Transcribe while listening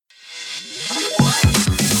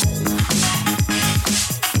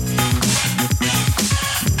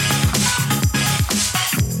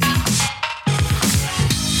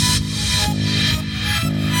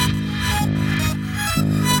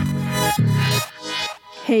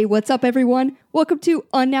Hey, what's up, everyone? Welcome to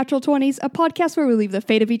Unnatural 20s, a podcast where we leave the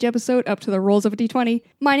fate of each episode up to the rolls of a d20.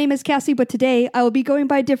 My name is Cassie, but today I will be going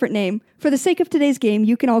by a different name. For the sake of today's game,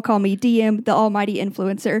 you can all call me DM, the Almighty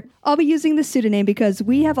Influencer. I'll be using this pseudonym because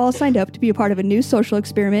we have all signed up to be a part of a new social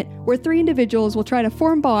experiment where 3 individuals will try to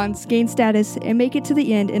form bonds, gain status, and make it to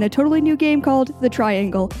the end in a totally new game called The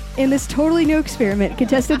Triangle. In this totally new experiment,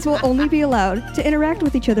 contestants will only be allowed to interact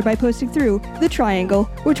with each other by posting through The Triangle,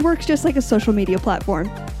 which works just like a social media platform.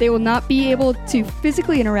 They will not be able to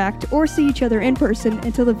physically interact or see each other in person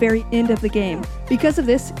until the very end of the game. Because of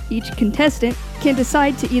this, each contestant can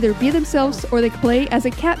decide to either be themselves or they can play as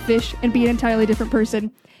a catfish and be an entirely different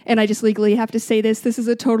person. And I just legally have to say this is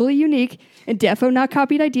a totally unique and defo not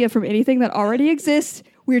copied idea from anything that already exists.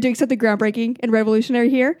 We are doing something groundbreaking and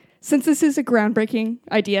revolutionary here. Since this is a groundbreaking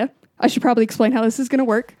idea, I should probably explain how this is going to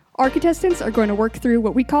work. Our contestants are going to work through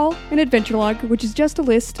what we call an adventure log, which is just a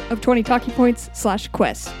list of 20 talking points /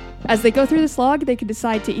 quests. As they go through this log, they can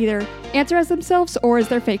decide to either answer as themselves or as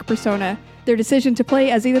their fake persona. Their decision to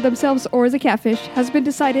play as either themselves or as a catfish has been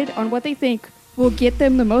decided on what they think will get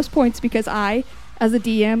them the most points, because I, as a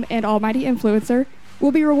DM and Almighty Influencer,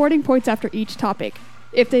 will be rewarding points after each topic.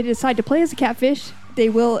 If they decide to play as a catfish, they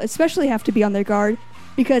will especially have to be on their guard,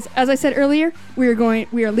 because as I said earlier, we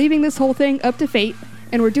are leaving this whole thing up to fate.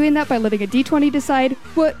 And we're doing that by letting a d20 decide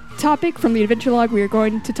what topic from the adventure log we are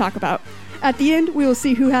going to talk about. At the end, we will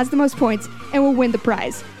see who has the most points and will win the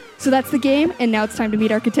prize. So that's the game, and now it's time to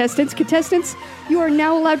meet our contestants. Contestants, you are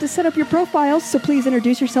now allowed to set up your profiles, so please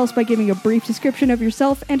introduce yourselves by giving a brief description of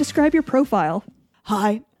yourself and describe your profile.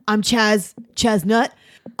 Hi, I'm Chaz Nut.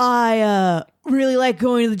 I really like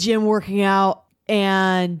going to the gym, working out,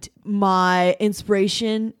 and my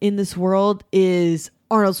inspiration in this world is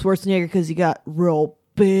Arnold Schwarzenegger because he got real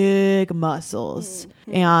big muscles,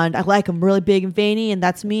 and I like them really big and veiny, and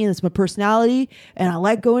that's me, and that's my personality, and I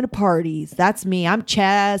like going to parties. That's me. I'm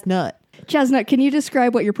Chaz Nut. Chaz Nut, can you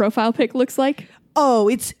describe what your profile pic looks like? Oh,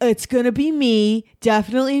 it's gonna be me,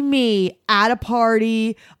 definitely me, at a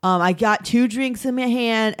party. I got 2 drinks in my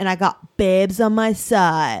hand, and I got babes on my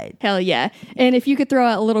side. Hell yeah. And if you could throw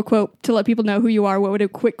out a little quote to let people know who you are, what would a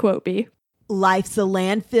quick quote be? Life's a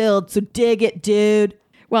landfill, so dig it, dude.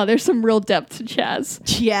 Wow, there's some real depth to Chaz.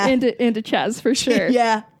 Yeah. Into Chaz, for sure.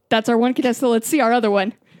 Yeah. That's our one contestant. Let's see our other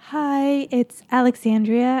one. Hi, it's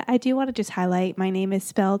Alexandria. I do want to just highlight my name is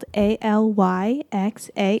spelled Alyxandriuh.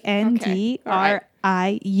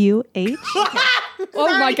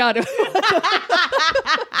 Oh my God.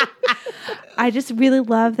 I just really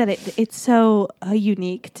love that it's so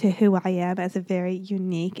unique to who I am as a very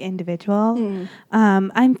unique individual.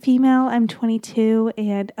 I'm female, I'm 22,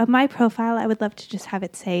 and of my profile, I would love to just have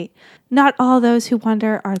it say, not all those who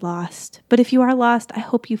wander are lost, but if you are lost, I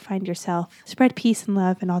hope you find yourself. Spread peace and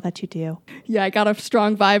love in all that you do. Yeah, I got a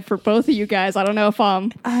strong vibe for both of you guys. I don't know if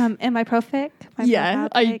am I profic? Yeah,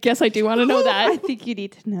 I guess I do want to know that. I think you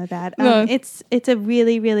need to know that. It's a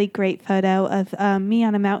really, really great photo of me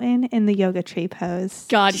on a mountain in the yoga tree pose.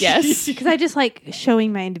 God, yes. Because I just like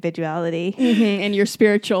showing my individuality. And you're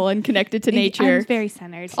spiritual and connected to nature. I'm very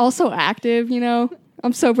centered. Also active, you know.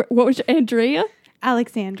 What was your, Andrea?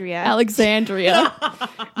 Alexandria.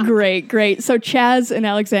 Great. So Chaz and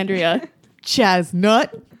Alexandria. Chaz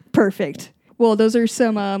Nut. Perfect. Well, those are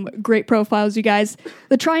some great profiles, you guys.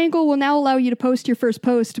 The Triangle will now allow you to post your first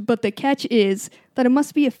post, but the catch is that it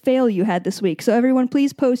must be a fail you had this week. So everyone,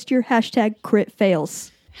 please post your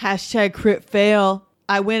 #CritFails. #CritFail.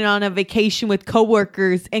 I went on a vacation with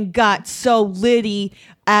coworkers and got so litty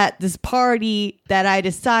at this party that I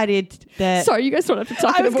decided that... Sorry, you guys don't have to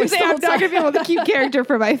talk in a voice. I'm not going to be able to keep character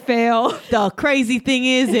for my fail. The crazy thing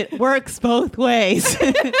is it works both ways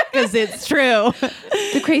because it's true.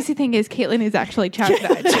 The crazy thing is Caitlin is actually Chaz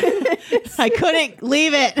Nut. I couldn't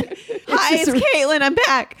leave it. Hi, it's Caitlin. I'm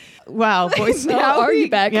back. Wow. Voice. How are you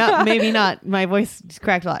back? Yeah, maybe not. My voice just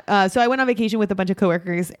cracked a lot. So I went on vacation with a bunch of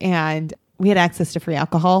coworkers, and we had access to free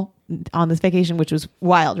alcohol on this vacation, which was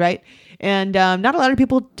wild, right? And not a lot of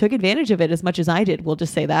people took advantage of it as much as I did. We'll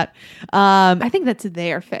just say that. I think that's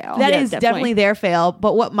their fail. That is definitely their fail.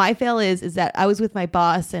 But what my fail is that I was with my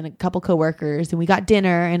boss and a couple coworkers, and we got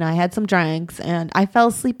dinner, and I had some drinks, and I fell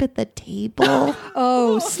asleep at the table.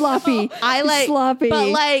 Oh, sloppy. Sloppy.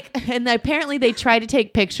 But and apparently they tried to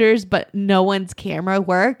take pictures, but no one's camera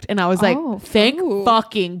worked. And I was like, thank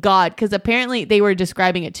fucking God. Because apparently they were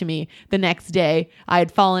describing it to me the next day. I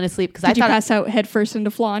had fallen asleep because I thought you pass out head first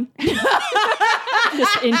into flan?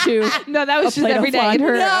 just into No, that was a just plate of every day in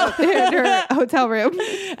flan. her hotel room.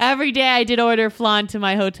 Every day I did order flan to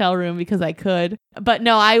my hotel room because I could. But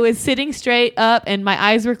no, I was sitting straight up and my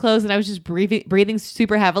eyes were closed and I was just breathing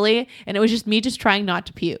super heavily. And it was just me just trying not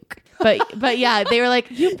to puke. But yeah, they were like,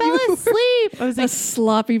 you fell asleep. I was a like,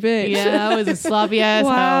 sloppy bitch. yeah, I was a sloppy ass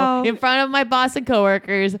Wow. hoe in front of my boss and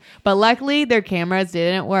coworkers. But luckily their cameras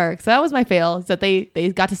didn't work. So that was my fail, is that they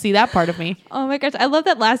got to see that part of me. Oh my gosh. I love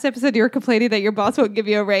that last episode you were complaining that your boss won't give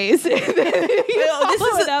you a raise.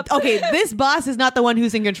 This boss is not the one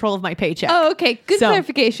who's in control of my paycheck. Oh, okay. Good So,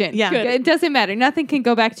 clarification. yeah. Good. It doesn't matter. Nothing can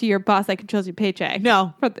go back to your boss that controls your paycheck.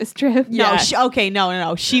 No. For this trip. No, Yeah.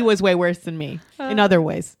 no. She was way worse than me in other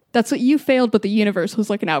ways. That's what you failed, but the universe was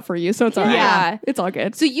looking out for you, so it's all right. Yeah. It's all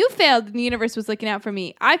good. So you failed and the universe was looking out for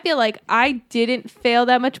me. I feel like I didn't fail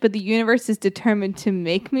that much, but the universe is determined to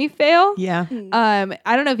make me fail. Yeah. I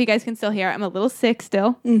don't know if you guys can still hear. I'm a little sick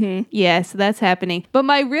still. Mm-hmm. Yeah, so that's happening. But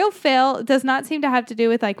my real fail does not seem to have to do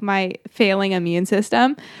with like my failing immune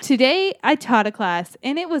system. Today I taught a class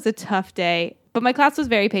and it was a tough day. But my class was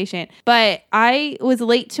very patient. But I was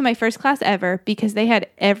late to my first class ever because they had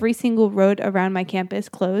every single road around my campus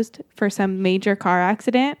closed for some major car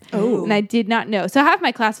accident. Oh. And I did not know. So half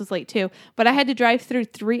my class was late too. But I had to drive through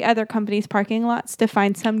 3 other companies' parking lots to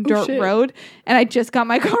find some dirt shit. road. And I just got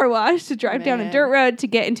my car washed to drive down a Man. dirt road to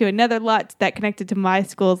get into another lot that connected to my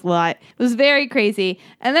school's lot. It was very crazy.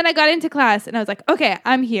 And then I got into class and I was like, okay,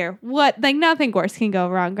 I'm here. What? Like nothing worse can go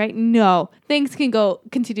wrong, right? No. Things can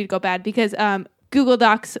continue to go bad because Google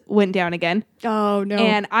Docs went down again. Oh, no.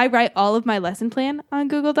 And I write all of my lesson plan on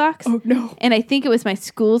Google Docs. Oh, no. And I think it was my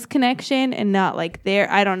school's connection and not like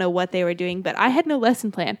I don't know what they were doing, but I had no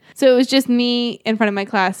lesson plan. So it was just me in front of my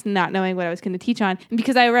class not knowing what I was going to teach on. And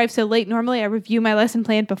because I arrived so late, normally I review my lesson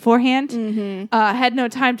plan beforehand. Had no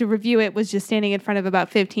time to review it, was just standing in front of about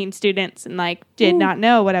 15 students and like did not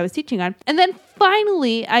know what I was teaching on. And then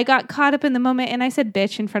finally I got caught up in the moment and I said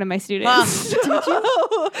bitch in front of my students.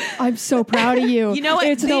 I'm so proud of you. You know what?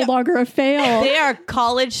 It's no longer a fail. They are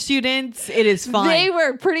college students. It is fine. They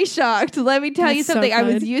were pretty shocked. Let me tell you That's so something. I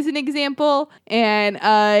was good. using an example and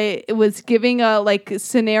I was giving a like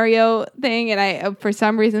scenario thing and I for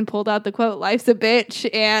some reason pulled out the quote, life's a bitch.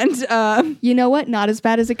 And You know what? Not as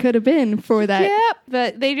bad as it could have been for that. yeah,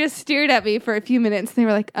 but they just stared at me for a few minutes. They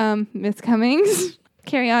were like, Miss Cummings,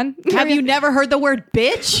 carry on. Have you never heard the word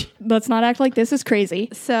bitch? Let's not act like this is crazy.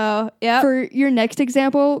 So, yeah. For your next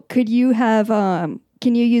example, could you have,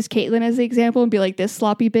 can you use Caitlin as the example and be like, this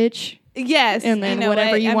sloppy bitch? Yes. And then you know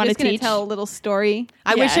whatever what? you I'm wanna just gonna teach. tell a little story.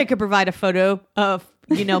 I wish Yeah. I could provide a photo of,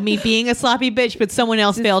 me being a sloppy bitch, but someone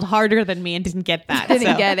else failed harder than me and didn't get that. Didn't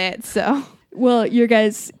so. get it. So, Well, you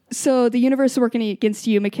guys, so the universe is working against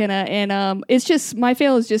you, McKenna, and it's just, my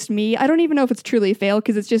fail is just me. I don't even know if it's truly a fail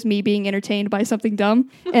because it's just me being entertained by something dumb,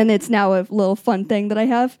 and it's now a little fun thing that I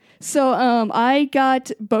have. So I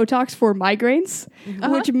got Botox for migraines,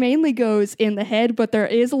 which mainly goes in the head, but there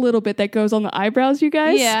is a little bit that goes on the eyebrows, you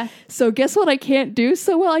guys. Yeah. So guess what I can't do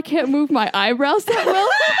so well? I can't move my eyebrows that well.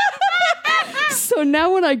 So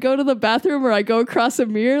now when I go to the bathroom or I go across a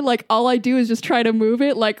mirror, like all I do is just try to move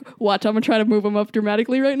it. Like, watch, I'm gonna try to move them up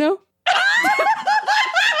dramatically right now.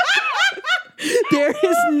 There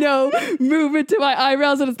is no movement to my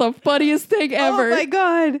eyebrows, and it's the funniest thing ever. oh my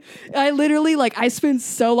God. I literally, like, I spend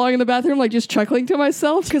so long in the bathroom, like, just chuckling to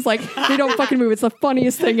myself because, like, they don't fucking move. It's the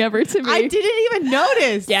funniest thing ever to me. I didn't even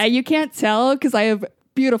notice. Yeah, you can't tell because I have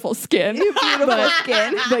beautiful skin. Beautiful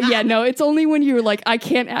skin. But yeah, no, it's only when you're like, I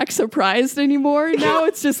can't act surprised anymore. Now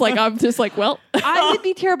it's just like, I'm just like, well. I would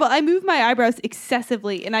be terrible. I move my eyebrows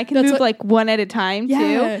excessively and I can That's move what- like one at a time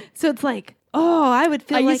Yeah. too. So it's like, oh, I would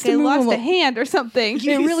feel I like used to I move lost them a hand or something.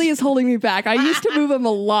 It really is holding me back. I used to move them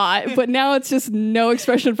a lot, but now it's just no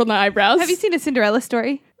expression from the eyebrows. Have you seen a Cinderella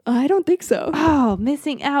story? I don't think so. Oh,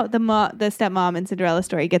 missing out. The stepmom in Cinderella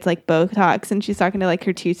story gets like Botox and she's talking to like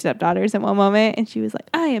her 2 stepdaughters at one moment and she was like,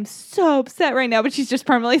 I am so upset right now, but she's just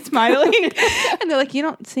permanently smiling. And they're like, you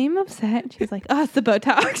don't seem upset. And she's like, oh, it's the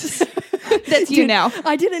Botox. That's you Dude, now.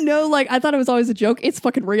 I didn't know, like, I thought it was always a joke. It's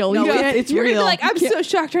fucking real. No, You can't- it's You're gonna be real. like, I'm You can't- so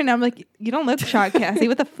shocked right now. I'm like, you don't look shocked, Cassie.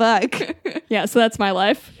 What the fuck? Yeah, so that's my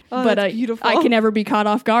life. Oh, but that's beautiful. I can never be caught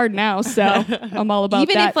off guard now, so I'm all about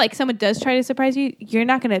Even that. if like someone does try to surprise you, you're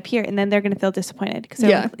not going to appear, and then they're going to feel disappointed because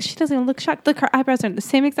Yeah. like, she doesn't even look shocked. Look, her eyebrows are in the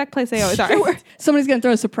same exact place they always are. Somebody's gonna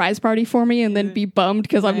throw a surprise party for me and then be bummed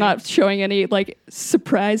because I'm not showing any like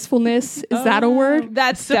surprisefulness. Is that a word?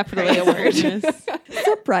 That's definitely a word.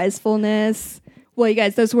 Surprisefulness. Well, you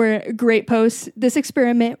guys, those were great posts. This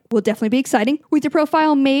experiment will definitely be exciting. With your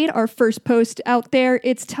profile made, our first post out there,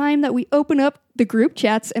 it's time that we open up the group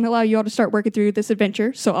chats and allow you all to start working through this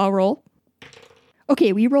adventure. So I'll roll.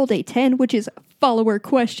 Okay, we rolled a 10, which is follower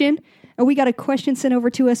question. And we got a question sent over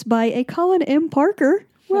to us by a Colin M. Parker.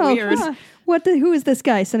 Well, Weird. who is this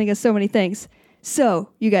guy sending us so many things? So,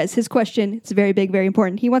 you guys, his question, it's very big, very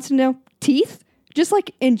important. He wants to know teeth, just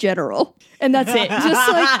like in general. And that's it. Just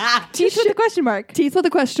like Teeth with a question mark. teeth with a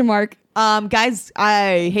question mark. Guys,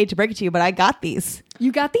 I hate to break it to you, but I got these.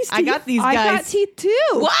 You got these teeth? I got these I guys. got teeth too.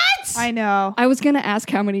 What? I know. I was going to ask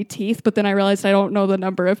how many teeth, but then I realized I don't know the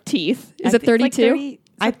number of teeth. Is it think like 32?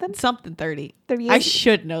 30 something 30. 38. I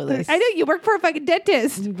should know this. I know you work for a fucking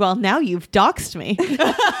dentist. Well, now you've doxed me.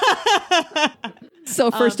 So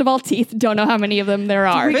first of all, teeth. Don't know how many of them there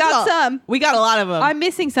are. We got some. We got a lot of them. I'm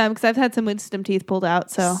missing some because I've had some wisdom teeth pulled out.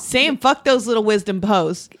 So Same. Fuck those little wisdom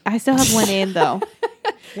bows. I still have one in though.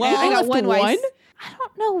 Well, I got left one. one? I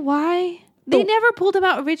don't know why. They never pulled them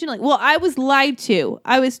out originally. Well, I was lied to.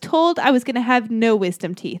 I was told I was going to have no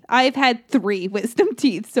wisdom teeth. I've had 3 wisdom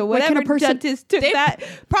teeth. So Wait, can whatever a person- dentist took they that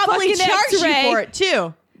probably fucking charged you X-ray. for it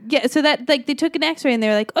too. Yeah, so that like they took an X-ray and they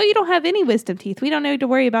were like, "Oh, you don't have any wisdom teeth. We don't need to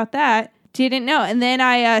worry about that." Didn't know. And then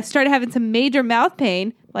I started having some major mouth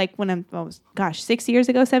pain, like when I was 7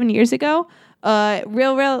 years ago.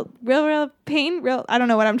 Real pain. I don't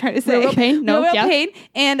know what I'm trying to say. Real pain? No, real yeah. pain.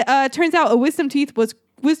 And turns out a wisdom tooth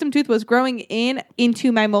was growing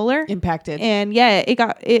into my molar. Impacted. And yeah, it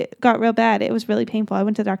got real bad. It was really painful. I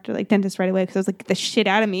went to the doctor, like dentist, right away because I was like, "Get the shit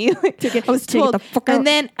out of me." I was told. the fuck out. And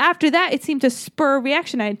then after that, it seemed to spur a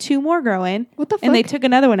reaction. I had 2 more growing. What the And they fuck? took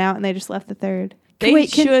another one out and they just left the third. They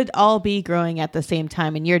Wait, can- should all be growing at the same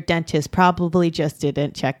time, and your dentist probably just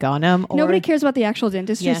didn't check on them. Or Nobody cares about the actual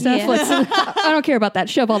dentistry Yeah. stuff. Yeah. I don't care about that.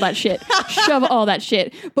 Shove all that shit. Shove all that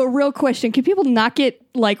shit. But real question, can people not get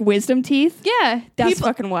like wisdom teeth? Yeah. That's People-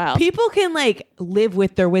 fucking wild. People can like live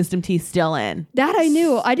with their wisdom teeth still in. That I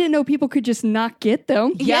knew. I didn't know people could just not get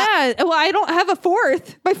them. Yeah. Well, I don't have a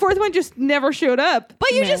 4th. My 4th one just never showed up.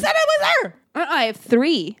 But you Man. just said it was there. I have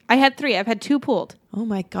 3. I had 3. I've had 2 pulled. Oh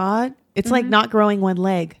my god, it's like not growing one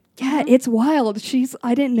leg. Yeah, it's wild.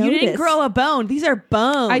 I didn't know You didn't this. grow a bone. These are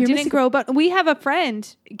bones. I didn't missing- grow, but we have a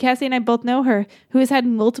friend, Cassie and I both know her, who has had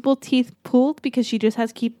multiple teeth pulled because she just has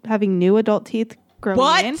to keep having new adult teeth growing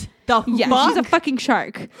what in. the Yeah, fuck? she's a fucking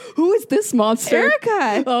shark. Who is this monster?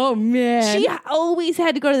 Erica. Oh man. She always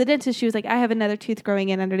had to go to the dentist. She was like, "I have another tooth growing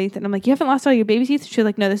in underneath." And I'm like, "You haven't lost all your baby teeth?" She was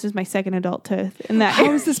like, "No, this is my second adult tooth." And that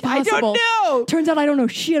How is this I possible? don't know. Turns out I don't know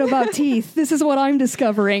shit about teeth. This is what I'm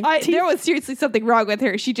discovering. Teeth- There was seriously something wrong with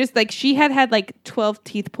her. She just she had like 12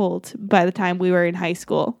 teeth pulled by the time we were in high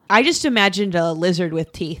school. I just imagined a lizard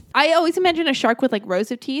with teeth. I always imagine a shark with like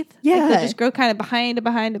rows of teeth. Yeah. Like, they just grow kind of behind.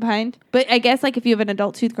 But I guess like if you have an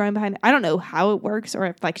adult tooth growing behind, I don't know how it works or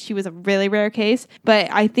if like she was a really rare case, but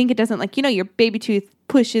I think it doesn't like, your baby tooth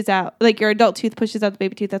pushes out, like your adult tooth pushes out the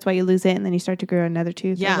baby tooth. That's why you lose it. And then you start to grow another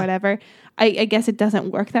tooth Yeah. or whatever. I guess it doesn't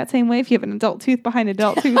work that same way. If you have an adult tooth behind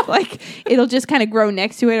adult tooth, like it'll just kind of grow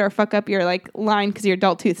next to it or fuck up your like line because your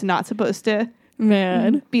adult tooth's not supposed to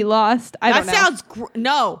man. be lost. I don't That know. sounds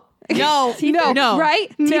no. No. Right?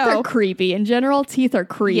 Teeth No. are creepy. In general, teeth are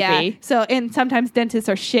creepy. Yeah. So, and sometimes dentists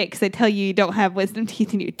are shit because they tell you don't have wisdom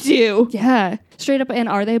teeth and you do. Yeah. Straight up, and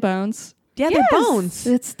are they bones? Yeah, Yes. they're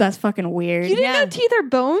bones. That's fucking weird. You didn't Yeah. know teeth are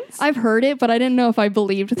bones? I've heard it, but I didn't know if I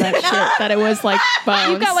believed that shit, that it was like bones.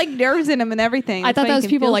 You've got like nerves in them and everything. I That's thought why that you was can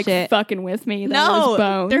people feel like shit. fucking with me. That it No, was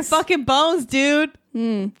bones. they're fucking bones, dude.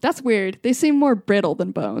 That's weird. They seem more brittle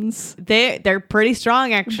than bones. They're pretty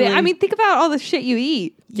strong, actually. I mean, think about all the shit you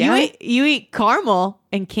eat. you eat caramel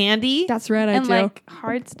and candy. That's right, I And do. like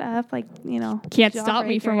hard stuff, like, Can't stop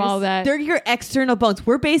me from all that. They're your external bones.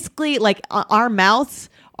 We're basically like our mouths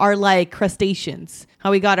are like crustaceans. How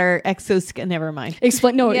we got our exoskeleton. Never mind.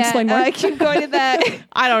 Explain more. Keep going to that.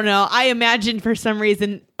 I don't know. I imagined for some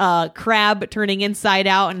reason crab turning inside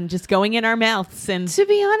out and just going in our mouths. And To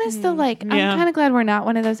be honest, though, like, Yeah. I'm kind of glad we're not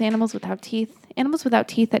one of those animals without teeth. Animals without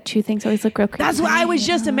teeth that chew things always look real creepy. that's what I was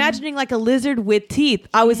just imagining, like a lizard with teeth.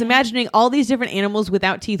 I was imagining all these different animals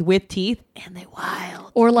without teeth with teeth, and they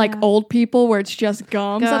wild. Or like old people where it's just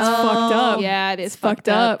gums. That's fucked up. Yeah, it is fucked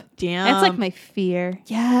up. Damn. That's like my fear.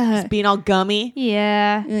 Yeah. being all gummy.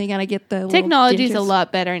 Yeah. And you gotta get the little Technology's a dentures.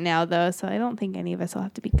 lot better now, though, so I don't think any of us will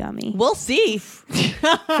have to be gummy. We'll see.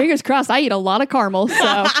 Fingers crossed. I eat a lot of caramel,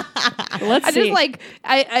 so let's I see. just like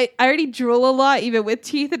I already drool a lot even with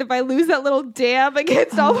teeth, and if I lose that little dam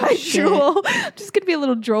against all my shit. drool, I'm just gonna be a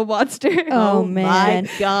little drool monster. Oh, man.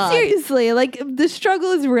 my God. Seriously, like the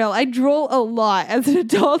struggle is real. I drool a lot as an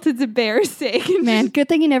adult. It's embarrassing. Man, good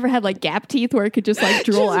thing you never had like gap teeth where it could just like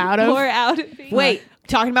drool Just out of. pour out of me. Wait,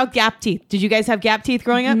 Talking about gap teeth. Did you guys have gap teeth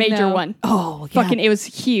growing up? Major No. one. Oh, yeah. Fucking, it was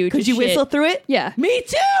huge. Could as you shit. whistle through it? Yeah. Me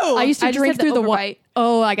too. I used to I just drink had the through the overbite.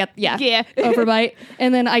 Oh, I got yeah Yeah. overbite,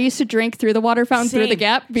 and then I used to drink through the water fountain through the Same.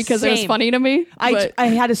 gap because it was Same. funny to me. but- I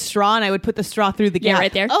had a straw and I would put the straw through the Yeah, gap.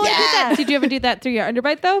 right there. Oh, I Yeah. did that. Did you ever do that through your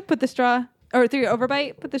underbite though? Put the straw or through your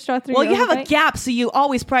overbite? Put the straw through Well, your you have a overbite? gap, so you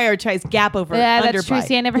always prioritize gap over Yeah, underbite. that's true.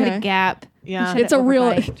 See, I never had Yeah. a gap. Yeah. I should it's have a real,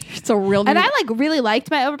 overbite. it's a real. And new- I really liked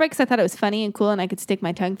my overbite because I thought it was funny and cool, and I could stick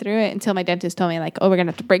my tongue through it until my dentist told me like, "Oh, we're gonna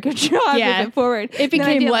have to break your jaw Yeah. moving forward." It And then I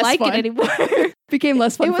became didn't less like fun. it anymore. became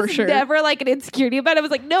less fun It for was sure, never like an insecurity about it. I was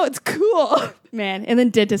like, "No, it's cool." man. And then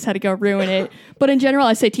dentist had to go ruin it. But in general,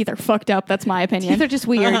 I say teeth are fucked up. That's my opinion. These are just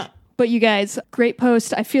weird. But you guys, great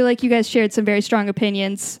post. I feel like you guys shared some very strong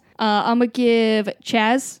opinions. I'm gonna give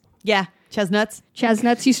Yeah. Chestnuts.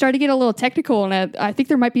 Chaz, you started to get a little technical, and I think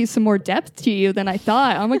there might be some more depth to you than I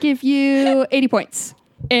thought. I'm gonna give you 80 points.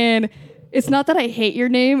 And it's not that I hate your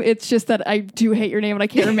name; it's just that I do hate your name, and I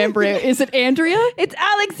can't remember it. Is it Andrea? It's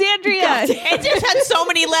Alexandria. It just had so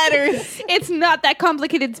many letters. It's not that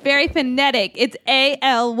complicated. It's very phonetic. It's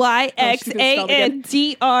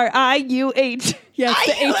ALYXANDRIUH. Yeah, it's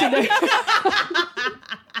the H in there.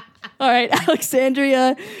 All right,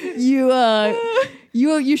 Alexandria, you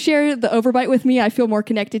share the overbite with me. I feel more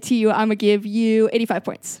connected to you. I'm gonna give you 85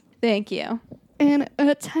 points. Thank you. And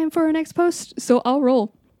time for our next post. So I'll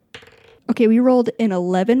roll. Okay, we rolled an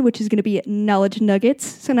 11, which is going to be knowledge nuggets.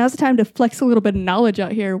 So now's the time to flex a little bit of knowledge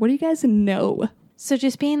out here. What do you guys know? So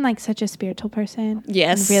just being like such a spiritual person,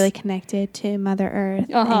 Yes. and really connected to Mother Earth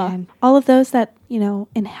Uh-huh. and all of those that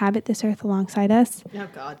inhabit this earth alongside us. Oh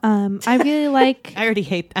God. I really like I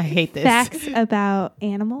hate this. facts about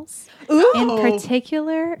animals. In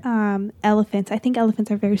particular, elephants. I think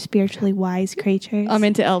elephants are very spiritually wise creatures. I'm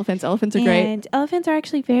into elephants. Elephants are great. And elephants are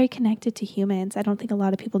actually very connected to humans. I don't think a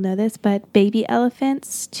lot of people know this, but baby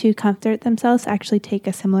elephants, to comfort themselves, actually take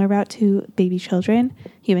a similar route to baby children,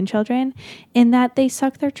 human children, in that they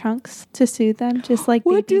suck their trunks to soothe them, just like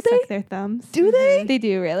What, babies do they? suck their thumbs. Do they? They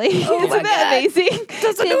do, really. Oh Isn't my that God. amazing?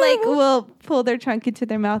 They will pull their trunk into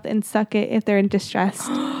their mouth and suck it if they're in distress.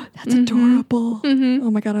 That's adorable. Oh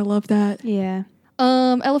my God, I love that. Yeah.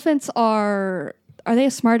 Elephants are they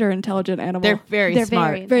a smart or intelligent animal? They're very They're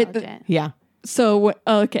smart. very Very- intelligent. Yeah. So,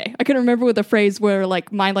 okay. I can remember with the phrase where,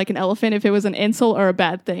 like, mind like an elephant, if it was an insult or a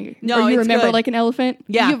bad thing. No, or you it's remember good. like an elephant?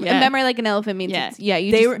 Yeah. You memory like an elephant means Yeah.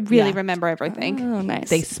 you They just were- really yeah. remember everything. Oh,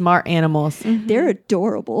 nice. They smart animals. They're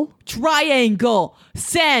adorable. Triangle.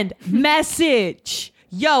 Send message.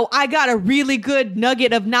 Yo, I got a really good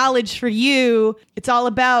nugget of knowledge for you. It's all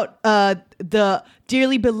about the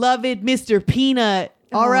dearly beloved Mr. Peanut.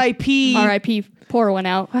 R.I.P. R.I.P. Pour one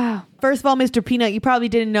out. Wow. First of all, Mr. Peanut, you probably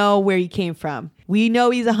didn't know where he came from. We know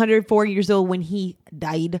he's 104 years old when he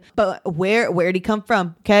died, but where'd he come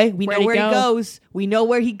from? Okay, we Where'd know he where he go? goes. We know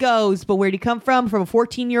where he goes, but where'd he come from? From a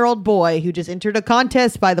 14-year-old boy who just entered a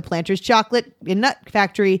contest by the Planters Chocolate and Nut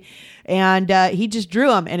Factory, and he just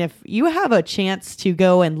drew him. And if you have a chance to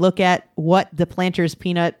go and look at what the Planters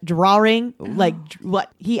Peanut drawing,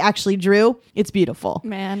 what he actually drew, it's beautiful.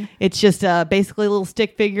 Man. It's just basically a little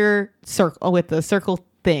stick figure circle with the circle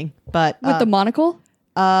thing, but With the monocle?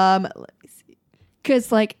 let me see.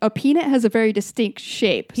 Because, like, a peanut has a very distinct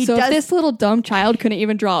shape. He so does- if this little dumb child couldn't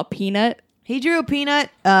even draw a peanut, He drew a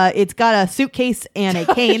peanut. It's got a suitcase and a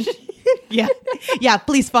cane. yeah.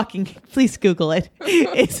 Please Google it.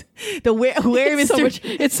 It's the where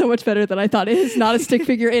it's so much better than I thought. It is not a stick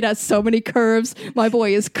figure. It has so many curves. My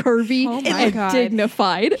boy is curvy Oh my and God.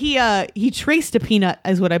 dignified. He traced a peanut,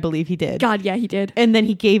 is what I believe he did. God, yeah, he did. And then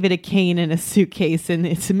he gave it a cane and a suitcase, and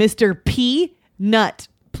it's Mr. P. Nut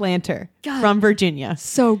Planter God. from Virginia.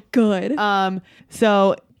 So good.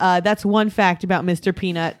 So that's one fact about Mr.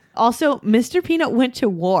 Peanut. Also, Mr. Peanut went to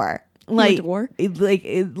war. went to war?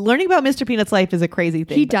 Learning about Mr. Peanut's life is a crazy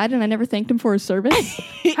thing. He died and I never thanked him for his service.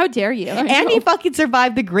 How dare you? And he fucking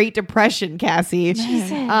survived the Great Depression, Cassie.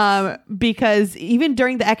 Because even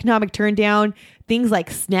during the economic turndown, things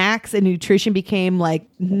like snacks and nutrition became like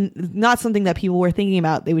not something that people were thinking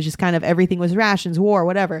about. It was just kind of everything was rations, war,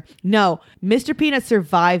 whatever. No, Mr. Peanut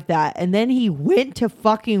survived that. And then he went to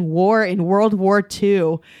fucking war in World War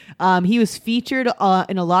II. He was featured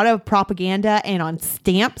in a lot of propaganda and on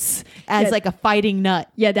stamps as Yeah. like a fighting nut.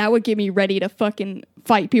 Yeah, that would get me ready to fucking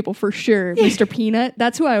fight people for sure. Mr. Peanut.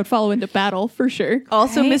 That's who I would follow into battle for sure.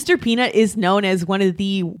 Also, Right? Mr. Peanut is known as one of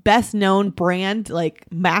the best known brand like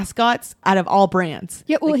mascots out of all brands.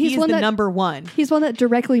 Yeah, well, Like, he's one the that- number one. He's one that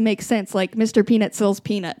directly makes sense. Like Mr. Peanut sells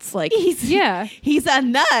peanuts. Like He's Yeah. he's a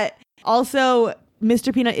nut. Also,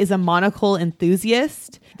 Mr. Peanut is a monocle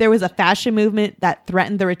enthusiast. There was a fashion movement that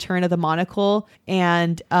threatened the return of the monocle.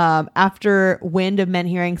 And after wind of men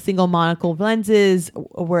hearing single monocle lenses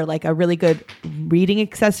were like a really good reading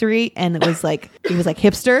accessory, and it was like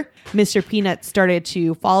hipster, Mr. Peanut started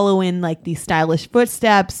to follow in like these stylish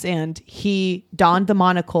footsteps, and he donned the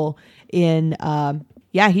monocle in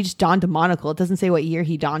he just donned a monocle. It doesn't say what year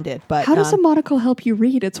he donned it, but How does a monocle help you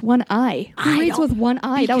read? It's one eye. Who reads with one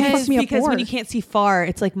eye? That would fuck me up because more. when you can't see far,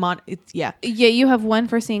 it's like Yeah, you have one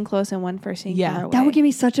for seeing close and one for seeing far away. That would give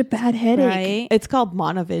me such a bad headache. Right? It's called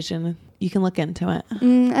monovision. You can look into it. I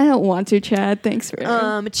don't want to, Chad. Thanks for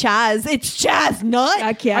Chaz. It's Chaz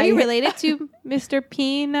Nut. Okay. Are you related to Mr.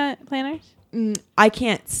 Peanut Planners? I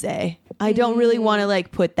can't say. I don't really want to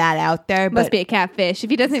like put that out there. Must But be a catfish. If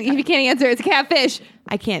he can't answer, it's a catfish.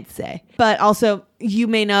 I can't say. But also, you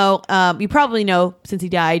may know, you probably know since he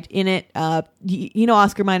died in it. You know,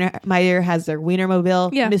 Oscar Mayer has their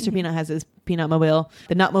Wienermobile. Yeah. Mr. Peanut has his Peanutmobile.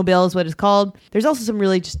 The Nutmobile is what it's called. There's also some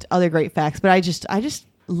really just other great facts. But I just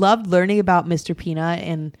loved learning about Mr. Peanut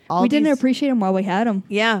and all. We didn't these- appreciate him while we had him.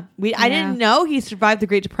 Yeah, I didn't know he survived the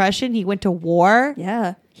Great Depression. He went to war.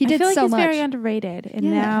 Yeah. He did I feel like so he's much. very underrated, and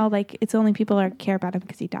Yeah. now like it's only people that care about him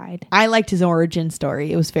because he died. I liked his origin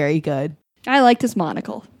story. It was very good. I liked his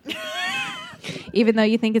monocle. Even though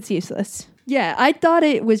you think it's useless. Yeah, I thought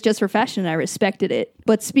it was just for fashion. I respected it.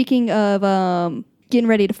 But speaking of getting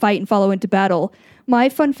ready to fight and follow into battle, my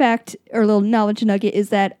fun fact or little knowledge nugget is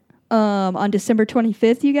that on December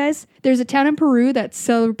 25th, you guys, there's a town in Peru that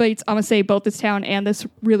celebrates, I'm going to say both this town and this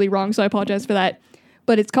really wrong, so I apologize for that.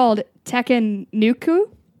 But it's called Tacanuque.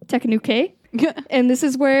 And this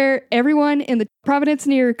is where everyone in the Providence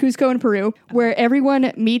near Cusco in Peru, where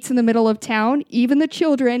everyone meets in the middle of town, even the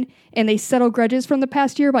children, and they settle grudges from the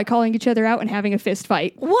past year by calling each other out and having a fist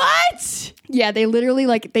fight. What? Yeah, they literally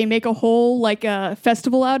they make a whole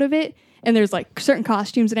festival out of it. And there's like certain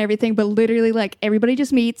costumes and everything, but literally like everybody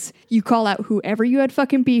just meets. You call out whoever you had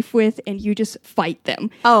fucking beef with, and you just fight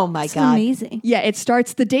them. Oh my It's god! amazing. Yeah,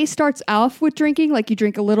 the day starts off with drinking. Like you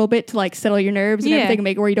drink a little bit to like settle your nerves and Yeah. everything and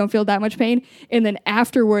make it where you don't feel that much pain. And then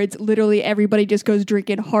afterwards, literally everybody just goes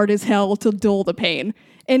drinking hard as hell to dull the pain.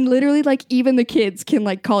 And literally like even the kids can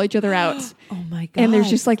like call each other out. Oh my god! And there's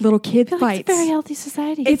just like little kid I feel like fights. it's a very healthy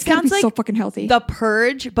society. It's gotta sounds be like so fucking healthy. The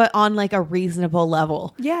Purge, but on like a reasonable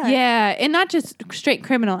level. yeah. yeah, and not just straight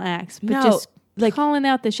criminal acts, but No, just like- calling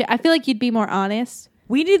out the shit. I feel like you'd be more honest.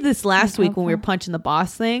 We did this last Like week when we were punching the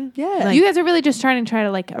boss thing. Yeah. Like, You guys are really just trying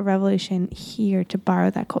to like a revolution here to borrow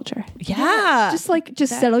that culture. yeah.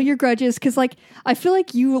 Just settle your grudges, because like I feel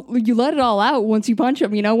like you let it all out once you punch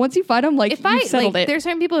them. You know, once you fight them, like If you settled it. there's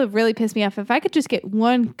certain people who have really pissed me off. If I could just get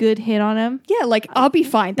one good hit on them, Yeah, like I'll be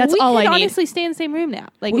fine. That's we all could I need. honestly stay in the same room now.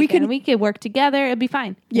 Like We we could work together. It'd be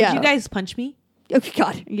fine. Yeah. Would you guys punch me? Oh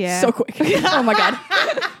God. Yeah. So quick. Oh my God.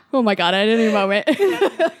 Oh my God. At any moment.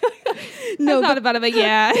 No, I thought about it, but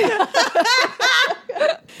yeah.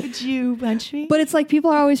 Would you punch me? But it's like people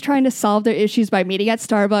are always trying to solve their issues by meeting at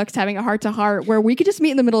Starbucks, having a heart to heart, where we could just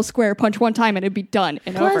meet in the middle square, punch one time, and it'd be done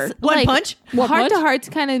and over. One punch? One Heart to punch? hearts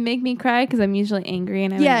kind of make me cry because I'm usually angry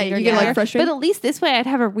and I'm Yeah, angry you get, like, guy. frustrated. But at least this way I'd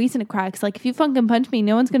have a reason to cry. Because like if you fucking punch me,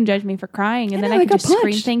 no one's gonna judge me for crying, and I then know, I I can got just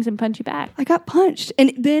scream punched. things and punch you back. I got punched.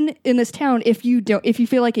 And then in this town, if you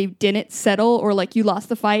feel like it didn't settle or like you lost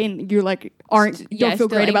the fight and you're like don't feel still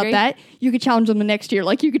great about angry? that, you could challenge them the next year.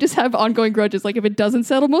 Like you could just have ongoing grudges. Like if it doesn't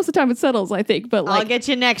settle, most of the time it settles, I think. But I'll like get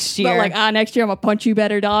you next but year. like next year I'm gonna punch you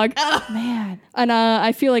better, dog. Man, And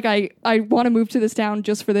I feel like I want to move to this town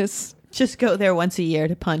just for this, Just go there once a year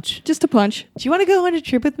to punch. just to punch. Do you want to go on a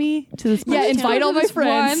trip with me to this? Yeah, punch invite town? all my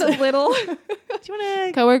friends. One little Do you want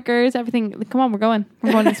to? coworkers, everything. Come on, we're going.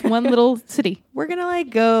 We're going to this one little city, We're gonna like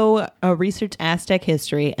go research Aztec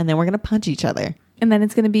history, and then we're gonna punch each other. and then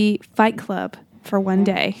it's gonna be Fight Club for one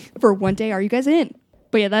day. For one day. Are you guys in?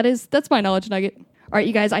 But yeah, that's my knowledge nugget. All right,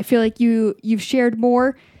 you guys, I feel like you've shared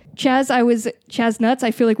more. Chaz Nuts.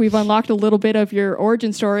 I feel like we've unlocked a little bit of your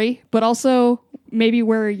origin story, but also maybe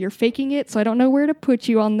where you're faking it. So I don't know where to put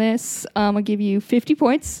you on this. I'll give you 50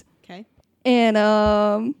 points. Okay. And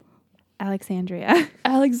Alexandria.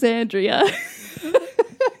 Alexandria.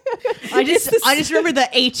 I just remember the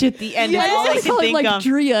H at the end. Yeah, That's all I I can call it think like of.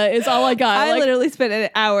 Drea is all I got. I Like, literally spent an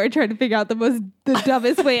hour trying to figure out the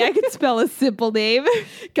dumbest way I could spell a simple name.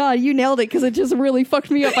 God, you nailed it because it just really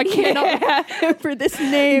fucked me up. I cannot remember this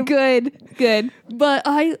name. Good. But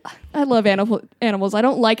I love animals. I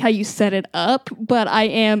don't like how you set it up, but I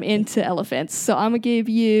am into elephants. So I'm going to give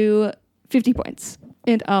you 50 points.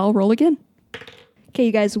 And I'll roll again. Okay,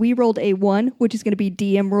 you guys, we rolled a 1, which is going to be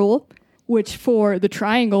DM rule, which for the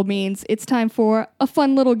triangle means it's time for a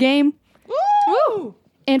fun little game. Woo!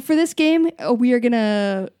 And for this game, we are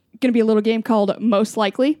gonna be a little game called Most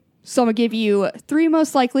Likely. So I'm gonna give you 3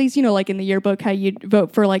 most likelies. You know, like in the yearbook, how you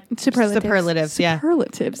vote for like Superlatives, yeah.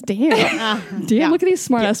 superlatives. Damn, damn! Yeah. Look at these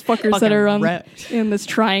smart ass fuckers that are wrecked. in this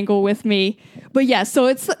triangle with me. But yeah, so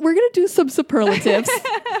we're gonna do some superlatives.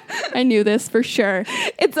 I knew this for sure.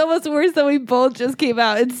 It's almost worse that we both just came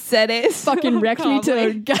out and said it. Fucking wrecked me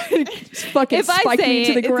to fucking If I spiked say me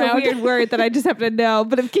to the it's ground. a weird word that I just happen to know.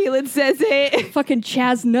 But if Caitlin says it, Fucking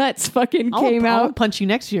Chaz Nuts fucking came I'll out. punch you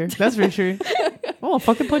next year. That's for sure. I'll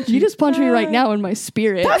fucking punch you. You just punched me right now in my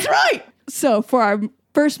spirit. That's right. So for our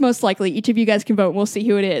first most likely, each of you guys can vote and we'll see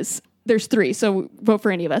who it is. There's 3, so vote for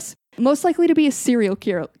any of us. Most likely to be a serial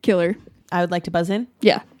killer. I would like to buzz in.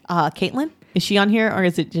 Yeah. Caitlin? Is she on here or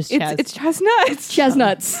is it just Chaz? it's chestnuts. Chaz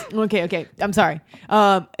Nuts. Okay. I'm sorry.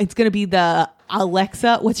 It's going to be the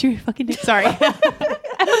Alexa. What's your fucking name? Sorry.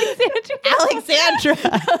 Alexandra.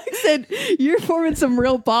 Alex said, you're forming some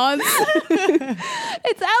real bonds.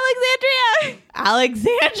 It's Alexandria.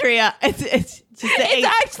 Alexandria. It's just the It's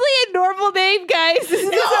actually a normal name, guys. This is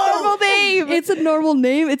a normal name. It's a normal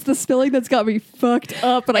name. It's the spelling that's got me fucked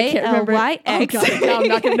up, and I can't remember. A-L-Y-X. Oh, God, now I'm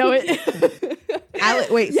not going to know it.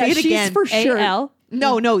 Wait, Yeah, say it she's again. for sure. A-L.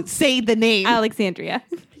 No, say the name. Alexandria.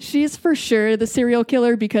 She's for sure the serial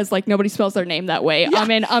killer because like nobody spells their name that way. I'm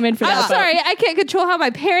in for that. I'm sorry, I can't control how my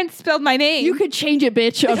parents spelled my name. You could change it,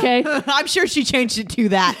 bitch, okay? I'm sure she changed it to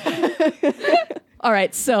that. All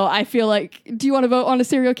right, so I feel like, do you want to vote on a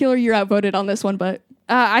serial killer? You're outvoted on this one, but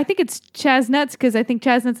I think it's Chaz Nuts because I think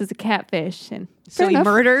Chaz Nuts is a catfish. And So he enough.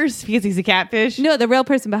 murders because he's a catfish? no, the real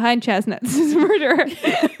person behind Chaz Nuts is a murderer.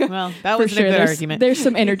 Well, that for was sure, a good there's, argument. there's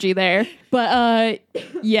some energy there. But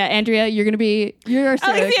yeah, Andrea, you're our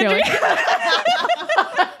serial killer.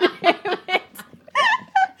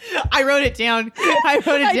 I wrote it down. I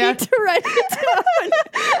need to write it down.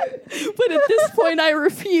 But at this point, I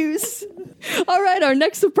refuse. All right, our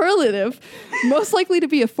next superlative. Most likely to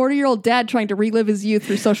be a 40-year-old dad trying to relive his youth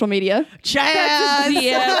through social media. Chaz!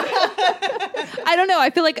 I don't know. I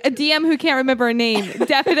feel like a DM who can't remember a name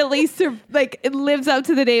definitely it lives up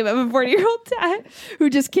to the name of a 40-year-old dad. Who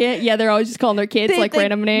just can't, they're always just calling their kids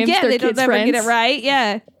random names. Yeah, their they don't kids' ever friends. get it right.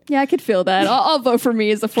 Yeah. Yeah, I could feel that. I'll vote for me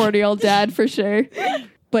as a 40-year-old dad for sure.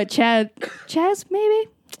 But Chaz, maybe?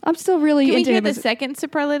 I'm still really Can we into hear him. the second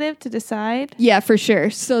superlative to decide? Yeah, for sure.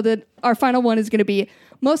 So our final one is going to be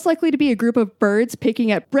most likely to be a group of birds picking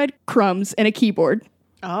at breadcrumbs and a keyboard.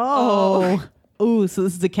 Oh. Ooh, so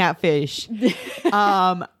this is a catfish.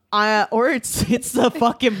 Or it's the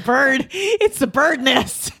fucking bird. It's the bird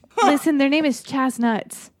nest. Listen, their name is Chaz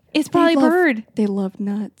Nuts. It's probably bird. They love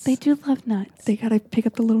nuts. They do love nuts. They gotta pick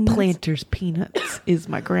up the little nuts. Planters Peanuts is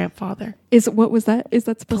my grandfather. What was that? Is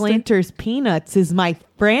that supposed Planters Peanuts is my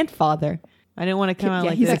grandfather. I didn't want to come out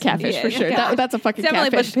like he's this. a catfish for sure. That's a fucking Definitely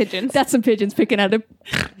a bunch catfish. of pigeons. That's some pigeons picking at him.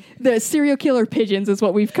 The serial killer pigeons is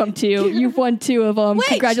what we've come to. You've won 2 of them. Wait,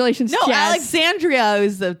 Congratulations, No, Chaz. Alexandria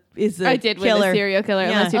is the I did killer. win the serial killer. Yeah.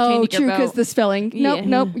 Unless you're Oh, changing true, your because vote. the spelling. Yeah.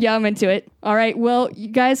 Nope. Yeah, I'm into it. All right. Well, you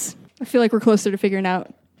guys, I feel like we're closer to figuring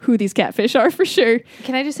out who these catfish are for sure.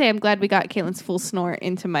 Can I just say I'm glad we got Caitlin's full snort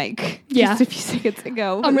into Mike Yeah. just a few seconds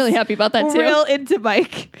ago. I'm really happy about that too. Real into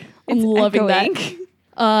Mike. I'm It's loving echoing.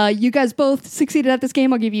 that. You guys both succeeded at this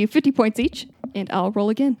game. I'll give you 50 points each, and I'll roll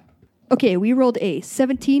again. Okay, we rolled a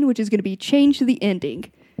 17, which is going to be change the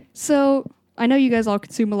ending. So I know you guys all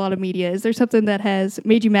consume a lot of media. Is there something that has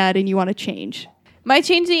made you mad and you want to change? My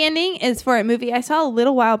change the ending is for a movie I saw a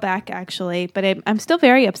little while back, actually, but I'm still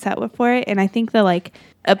very upset for it. And I think the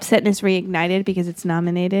upsetness reignited because it's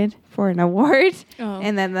nominated for an award. Oh.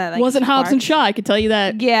 And then that Wasn't Hobbs and sparked- Shaw, I can tell you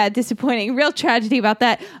that. Yeah, disappointing. Real tragedy about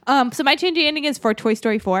that. So my change the ending is for Toy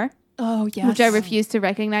Story 4, Oh, yeah. which I refuse to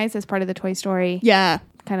recognize as part of the Toy Story Yeah,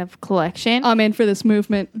 kind of collection. I'm in for this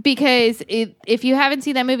movement. Because if you haven't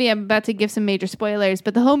seen that movie, I'm about to give some major spoilers,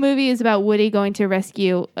 but the whole movie is about Woody going to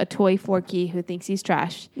rescue a toy Forky who thinks he's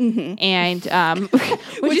trash. Mm-hmm. And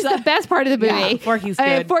which is the best part of the movie. Yeah, Forky's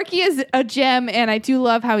good. Forky is a gem, and I do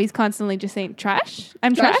love how he's constantly just saying trash.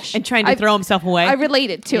 I'm trash. And trying to throw himself away. I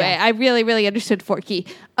related to it. I really, really understood Forky.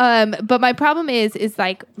 But my problem is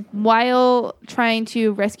while trying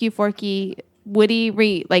to rescue Forky, Woody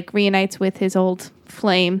reunites with his old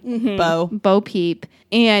flame, Bo Peep,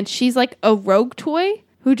 and she's like a rogue toy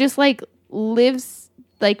who just lives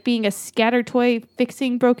being a scatter toy,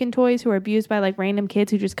 fixing broken toys who are abused by random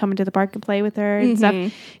kids who just come into the park and play with her and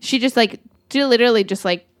stuff. She just literally just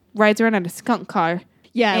rides around in a skunk car.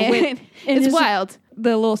 Yeah, and it's wild.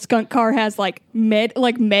 The little skunk car has med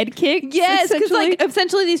kicks. Yes, because essentially.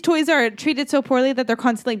 essentially these toys are treated so poorly that they're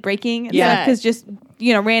constantly breaking. Yeah. Because just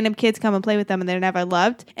random kids come and play with them and they're never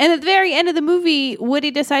loved. And at the very end of the movie,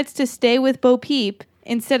 Woody decides to stay with Bo Peep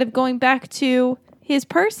instead of going back to his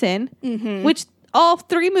person, which all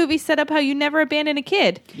 3 movies set up how you never abandon a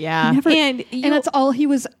kid. Yeah. And that's all he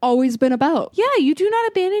was always been about. Yeah, you do not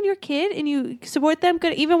abandon your kid and you support them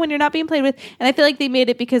good even when you're not being played with. And I feel like they made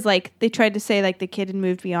it because like they tried to say like the kid had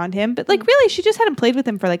moved beyond him, but like really she just hadn't played with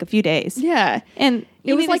him for like a few days. Yeah. And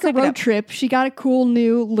it was like a road trip. She got a cool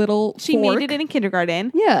new little She fork. made it in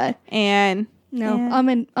kindergarten. Yeah. And No,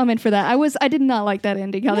 yeah. I'm in for that. I did not like that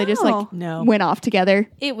ending. How they just like No. went off together.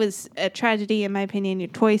 It was a tragedy in my opinion. Your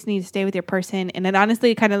toys need to stay with your person, and it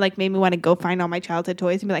honestly kind of like made me want to go find all my childhood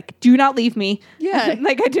toys and be like, "Do not leave me." Yeah.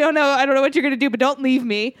 Like I don't know what you're gonna do, but don't leave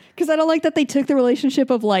me. Because I don't like that they took the relationship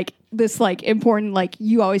of like this like important like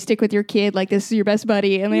you always stick with your kid, like this is your best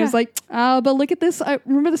buddy, and they was like, but look at this. I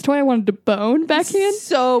remember this toy I wanted to bone back in.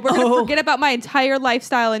 So we're gonna forget about my entire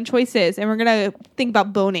lifestyle and choices, and we're gonna think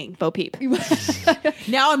about boning Bo Peep.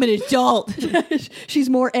 Now I'm an adult. She's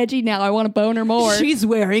more edgy now. I want to bone her more. She's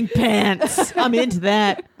wearing pants. I'm into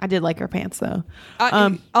that. I did like her pants though.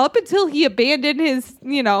 Up until he abandoned his,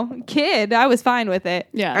 kid, I was fine with it.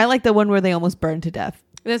 Yeah. I like the one where they almost burned to death.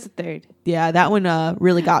 That's the third. Yeah, that one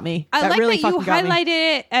really got me. I like really that you fucking got me.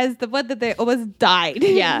 highlighted it as the one that they almost died.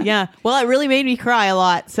 Yeah. Yeah. Well, it really made me cry a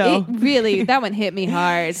lot. So It really, that one hit me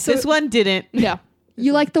hard. this one didn't. Yeah.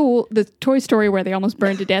 You like the Toy Story where they almost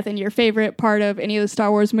burned to death, and your favorite part of any of the Star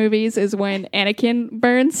Wars movies is when Anakin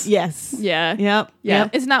burns? Yes. Yeah. Yep. Yeah. Yep.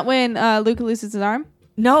 It's not when Luke loses his arm.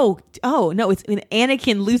 No. Oh, no. It's when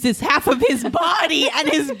Anakin loses half of his body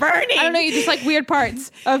and is burning. I don't know. You just like weird parts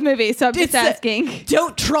of movies, so I'm just asking.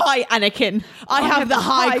 Don't try, Anakin. I have the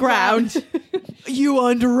high ground. You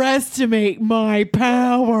underestimate my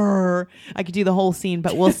power. I could do the whole scene,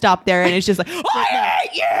 but we'll stop there. And it's just like, I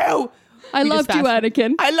hate you. I loved you,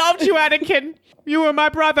 Anakin. I loved you, Anakin. You were my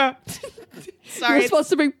brother. Sorry. You're supposed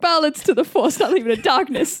to bring balance to the Force, not leave it in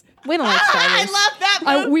darkness. We don't like Star I Wars. love that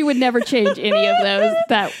movie. We would never change any of those.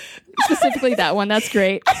 That specifically that one. That's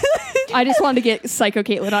great. I just wanted to get Psycho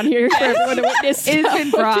Caitlin on here for everyone to witness. It's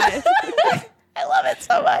been brought. I love it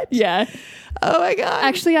so much. Yeah. Oh my God.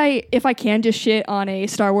 Actually, if I can just shit on a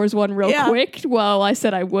Star Wars one real quick, well, I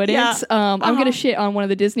said I wouldn't. Yeah. I'm going to shit on one of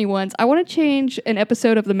the Disney ones. I want to change an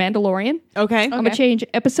episode of The Mandalorian. Okay. I'm going to change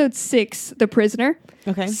episode 6, The Prisoner.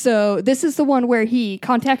 Okay. So this is the one where he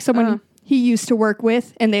contacts someone he used to work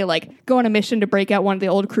with, and they like go on a mission to break out one of the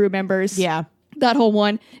old crew members. Yeah. That whole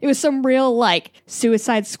one. It was some real like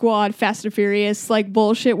Suicide Squad, Fast and Furious, like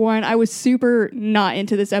bullshit one. I was super not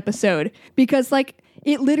into this episode because like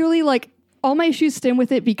it literally like all my issues stem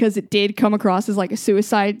with it because it did come across as like a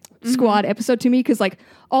Suicide Squad episode to me because like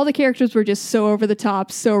all the characters were just so over the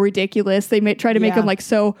top, so ridiculous. They try to make them like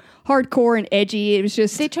so hardcore and edgy. It was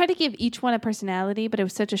just They tried to give each one a personality, but it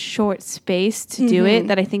was such a short space to do it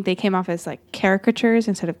that I think they came off as like caricatures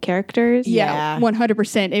instead of characters. Yeah,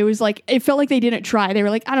 100%. It was like, it felt like they didn't try. They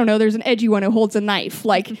were like, I don't know, there's an edgy one who holds a knife.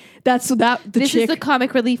 Like, that's the This chick. is the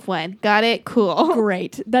comic relief one. Got it? Cool.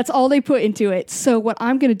 Great. That's all they put into it. So what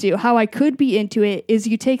I'm going to do, how I could be into it, is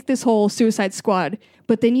you take this whole Suicide Squad,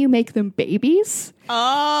 but then you make them babies.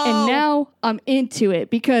 Oh. And now I'm into it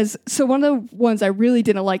because so one of the ones I really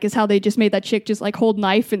didn't like is how they just made that chick just like hold a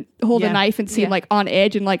knife and seem like on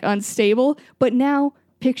edge and like unstable. But now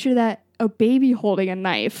picture that a baby holding a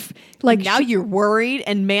knife. Like now you're worried,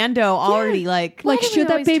 and Mando already like Why do we should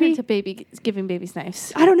that always turn baby to baby giving babies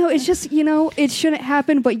knives? I don't know. It's just, it shouldn't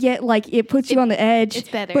happen, but yet, like, it puts you on the edge. It's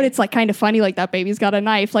better. But it's, like, kind of funny, like, that baby's got a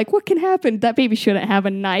knife. Like, what can happen? That baby shouldn't have a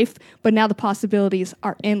knife, but now the possibilities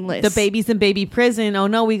are endless. the baby's in baby prison. Oh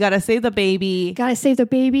no, we gotta save the baby. Gotta save the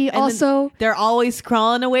baby. And then Also, they're always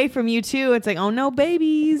crawling away from you too. It's like, oh no,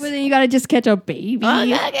 babies. but then you gotta just catch a baby. Oh,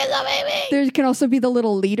 gotta get the baby. There can also be the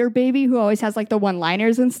little leader baby who always has, like, the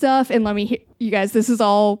one-liners and stuff. And let me hear, you guys, this is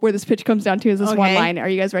all where this pitch comes down to is this Okay. one line. Are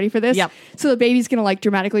you guys ready for this? Yep. So the baby's gonna like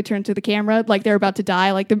dramatically turn to the camera, like they're about to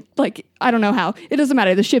die, like I don't know how. It doesn't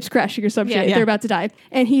matter. The ship's crashing or some shit. yeah. They're about to die.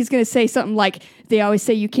 And he's gonna say something like, they always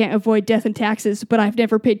say you can't avoid death and taxes, but I've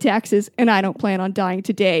never paid taxes and I don't plan on dying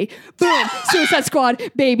today. Boom! Suicide Squad,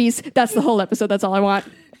 babies. That's the whole episode. That's all I want.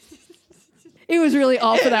 It was really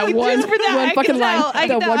all for that one fucking line.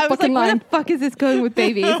 That one I was fucking like, line. where the fuck is this going with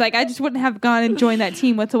babies? Like, I just wouldn't have gone and joined that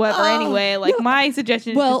team whatsoever anyway. Like, my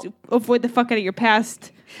suggestion is just avoid the fuck out of your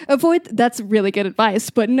past That's really good advice,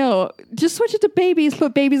 but no, just switch it to babies,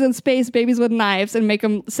 put babies in space, babies with knives, and make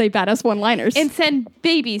them say badass one-liners. And send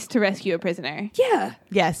babies to rescue a prisoner. yeah.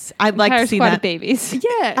 Yes, I'd like Entire to see squad that. of babies.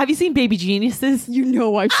 Yeah. Have you seen Baby Geniuses? You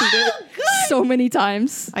know I've seen it so many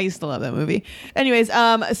times. I used to love that movie. Anyways,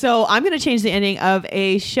 so I'm going to change the ending of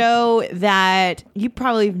a show that you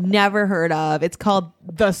probably have never heard of. It's called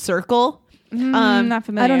The Circle. Not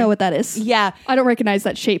familiar. I don't know what that is. Yeah. I don't recognize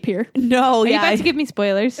that shape here. No, Are you yeah. about to give me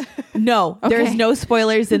spoilers? No, there's Okay. no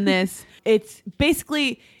spoilers in this. It's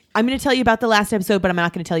basically, I'm going to tell you about the last episode, but I'm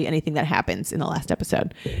not going to tell you anything that happens in the last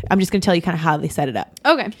episode. I'm just going to tell you kind of how they set it up.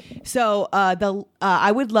 Okay. So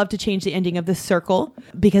I would love to change the ending of The Circle,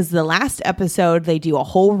 because the last episode they do a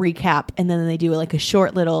whole recap and then they do like a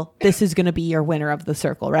short little, this is going to be your winner of The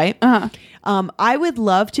Circle, right? I would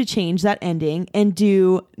love to change that ending and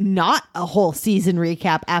do not a whole season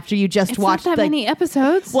recap after you just It's watched not that like, many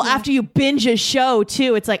episodes. well, after you binge a show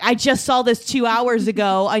too. It's like, I just saw this 2 hours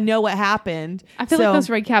ago. I know what happened. I feel So- like those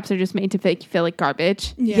recaps are just made to make you feel like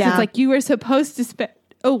garbage. Yeah. It's like you were supposed to spend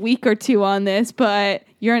a week or two on this, but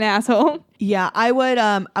you're an asshole. Yeah, I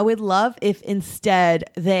would love if instead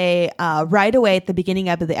they right away at the beginning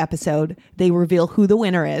of the episode they reveal who the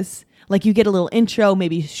winner is. Like you get a little intro,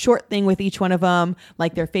 maybe short thing with each one of them,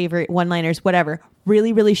 like their favorite one-liners, whatever.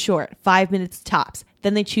 Really, really short, 5 minutes tops.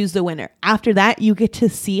 Then they choose the winner. After that, you get to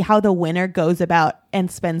see how the winner goes about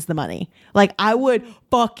and spends the money. Like I would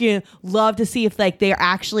fucking love to see if like they're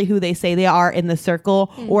actually who they say they are in The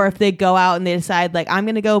Circle, or if they go out and they decide like, I'm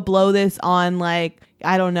gonna go blow this on like,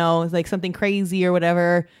 I don't know, like something crazy or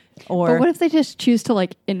whatever. Or But what if they just choose to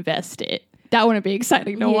like invest it? That wouldn't be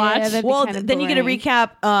exciting to Yeah, watch. that'd be well, kind of then you get a boring.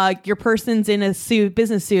 recap. Your person's in a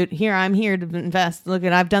business suit. I'm here to invest. Look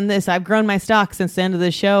at, I've done this. I've grown my stock since the end of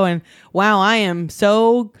the show, and wow, I am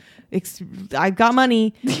so. I've got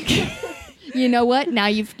money. You know what? Now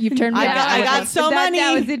you've turned me I on. got- I would got love- so money.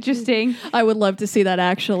 That was interesting. I would love to see that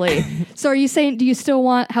actually. So are you saying, do you still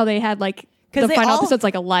want how they had like 'Cause the they final all- episode's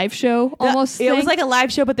like a live show almost? It was thing? like a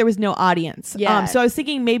live show, but there was no audience. Yeah. So I was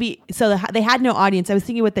thinking maybe they had no audience. I was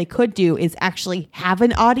thinking what they could do is actually have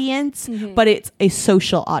an audience, but it's a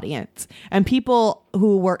social audience, and people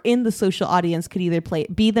who were in the social audience could either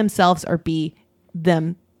be themselves or be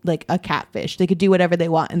them. Like a catfish, they could do whatever they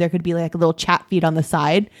want, and there could be like a little chat feed on the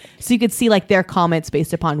side, so you could see like their comments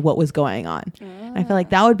based upon what was going on. And I feel like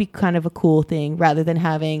that would be kind of a cool thing rather than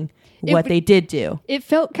having what they did do. It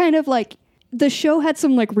felt kind of like the show had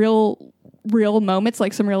some like real moments,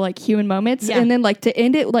 like some real like human moments, Yeah. and then like to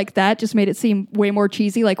end it like that just made it seem way more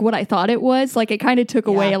cheesy, like what I thought it was. Like it kind of took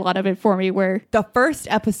away Yeah. a lot of it for me. Where The first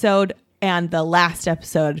episode and the last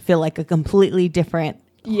episode feel like a completely different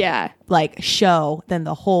like show than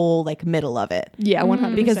the whole like middle of it.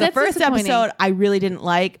 100%. Because the That's first disappointing. episode I really didn't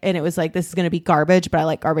like, and it was like, this is going to be garbage, but I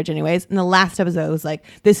like garbage anyways. And the last episode was like,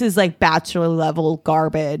 this is like bachelor level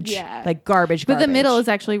garbage. Yeah. Like garbage. But the middle is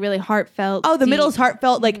actually really heartfelt. Oh, the deep. middle is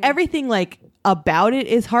heartfelt. Like everything like about it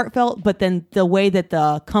is heartfelt, but then the way that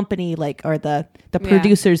the company like or the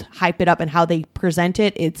producers hype it up and how they present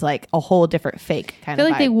it, it's like a whole different fake I kind feel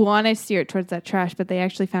of like they vibe. want to steer it towards that trash, but they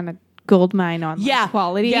actually found a gold mine on like, Yeah.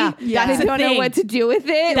 quality. Yeah. Yeah. That's They the don't know thing. what to do with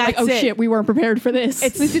it. That's like, oh it. shit, we weren't prepared for this.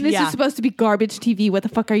 Listen, this Yeah. is supposed to be garbage TV. What the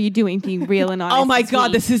fuck are you doing? Being real and honest. Oh my and god,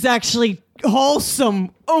 sweet. this is actually wholesome.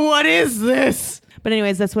 What is this? But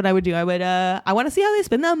anyways, that's what I would do. I would I want to see how they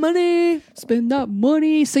spend that money. Spend that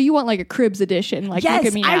money. So you want like a Cribs edition? Like look Yes,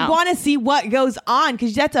 at me I now. want to see what goes on,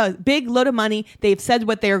 because that's a big load of money. They've said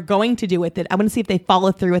what they're going to do with it. I want to see if they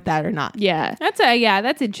follow through with that or not. Yeah,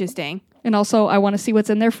 That's interesting. and also I want to see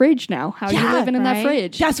what's in their fridge now. How you Yeah, living in that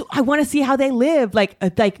right? fridge? I want to see how they live. Like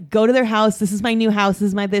go to their house. This is my new house. This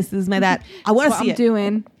is my this. This is my that. I want to What see I'm it.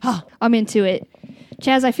 doing. I'm into it.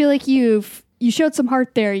 Chaz, I feel like you showed some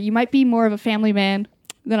heart there. You might be more of a family man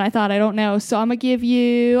than I thought. I don't know. So I'm going to give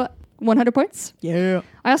you 100 points. Yeah.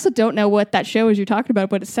 I also don't know what that show is you're talking about,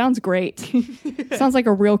 but it sounds great. Sounds like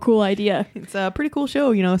a real cool idea. It's a pretty cool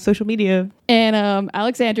show, social media. And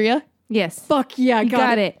Alexandria. Yes. Fuck yeah,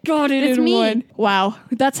 got it. Got it It's in me. one. Wow.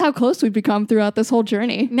 That's how close we've become throughout this whole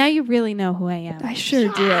journey. Now you really know who I am. I sure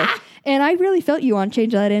do. And I really felt you on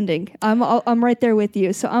Change That Ending. I'm right there with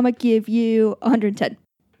you. So I'm going to give you 110.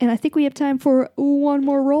 And I think we have time for one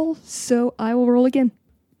more roll. So I will roll again.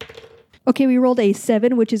 Okay, we rolled a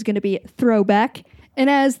 7, which is going to be throwback. And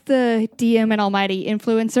as the DM and almighty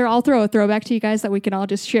influencer, I'll throw a throwback to you guys that we can all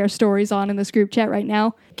just share stories on in this group chat right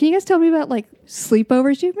now. Can you guys tell me about like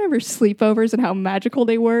sleepovers? Do you remember sleepovers and how magical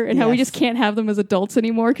they were and how we Yes. just can't have them as adults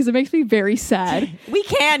anymore? Because it makes me very sad. We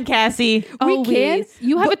can, Cassie. We can.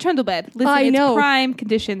 You have a trundle bed. Listen, I it's know. prime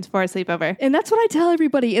conditions for a sleepover. And that's what I tell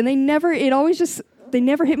everybody. And they never, it always just They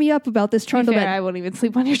never hit me up about this trundle Fair, bed. I won't even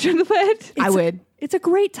sleep on your trundle bed. I would. It's a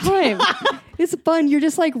great time. It's fun. You're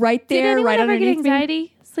just like right Did there, anyone right ever get underneath me.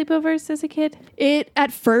 anxiety sleepovers as a kid? It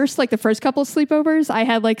at first, like the first couple of sleepovers, I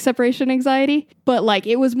had like separation anxiety, but like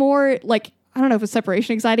it was more like, I don't know if it's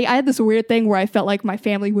separation anxiety. I had this weird thing where I felt like my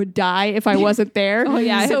family would die if I wasn't there. Oh,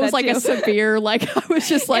 yeah, I so had it was that like a too. severe, like I was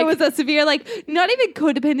just like, It was a severe, like, not even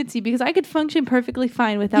codependency because I could function perfectly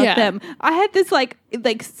fine without Yeah. them. I had this like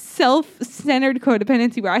self-centered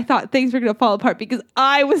codependency where I thought things were going to fall apart because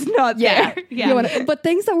I was not yeah, there. You know what- but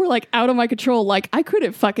things that were like out of my control, like I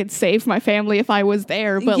couldn't fucking save my family if I was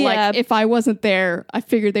there. But Yeah. like if I wasn't there, I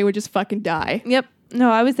figured they would just fucking die. Yep. No,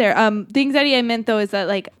 I was there. The anxiety I meant though is that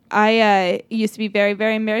like I used to be very,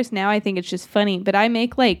 very embarrassed. Now I think it's just funny, but I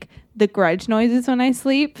make like the grudge noises when I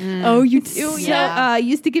sleep. Oh, you do? Yeah.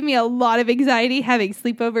 Used to give me a lot of anxiety having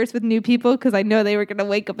sleepovers with new people because I know they were going to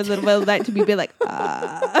wake up in the middle of the night to be like,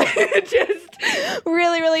 just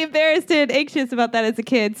really, really embarrassed and anxious about that as a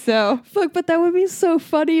kid. So Fuck, but that would be so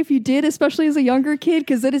funny if you did, especially as a younger kid,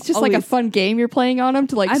 because then it's just like a Always. fun game you're playing on them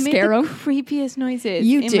to like I make scare the them. creepiest noises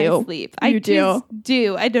You in do. my sleep. You I just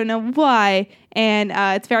do. I don't know why. And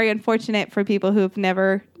it's very unfortunate for people who've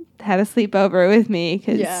never had a sleepover with me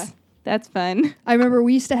because Yeah. that's fun. I remember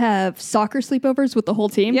we used to have soccer sleepovers with the whole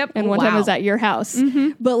team. Yep. And one time I was Wow. at your house.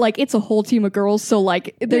 But like it's a whole team of girls. So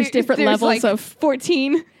like there's different levels like of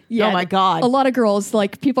 14. yeah. Oh my God. A lot of girls,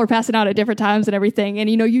 like people are passing out at different times and everything. And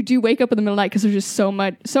you know, you do wake up in the middle of the night because there's just so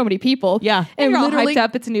many people. Yeah. And you're all literally- hyped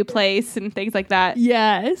up. It's a new place and things like that.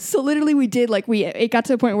 Yeah. So literally we did like it got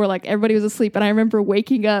to the point where like everybody was asleep and I remember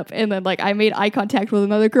waking up and then like I made eye contact with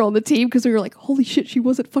another girl on the team because we were like, holy shit, she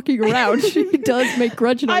wasn't fucking around. She does make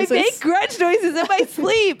grudge I noises. make grudge noises in my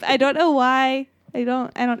sleep. I don't know why. I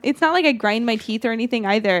don't. It's not like I grind my teeth or anything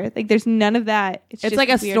either. Like there's none of that. It's just like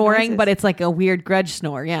a weird snoring, noises. but it's like a weird grudge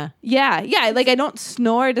snore. Yeah. yeah. Like I don't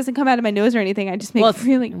snore. It doesn't come out of my nose or anything. I just make Well, it's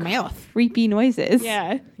really mouth. creepy noises.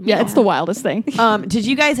 Yeah. Yeah. It's the wildest thing. Did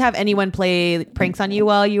you guys have anyone play pranks on you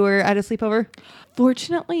while you were at a sleepover?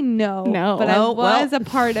 Fortunately, no. No. But I Oh, well. was a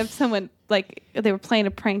part of someone like they were playing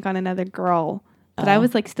a prank on another girl. But I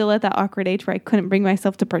was like still at that awkward age where I couldn't bring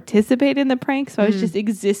myself to participate in the prank, so I was just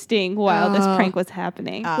existing while this prank was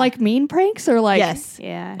happening. Like mean pranks or like Yes.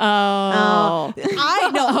 yeah. Oh.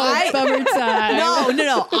 I know. Bummer time.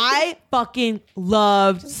 No. I fucking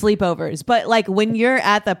loved sleepovers. But like when you're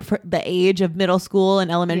at the age of middle school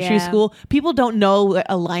and elementary Yeah. school, people don't know what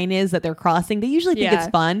a line is that they're crossing. They usually think Yeah.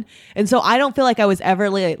 it's fun. And so I don't feel like I was ever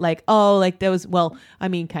like, oh, like there was, well, I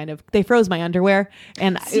mean, kind of. They froze my underwear.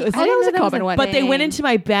 And it was, I didn't know that was a one. but they went into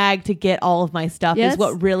my bag to get all of my stuff Yes. is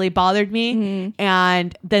what really bothered me.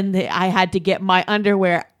 And then I had to get my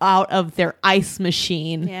underwear out of their ice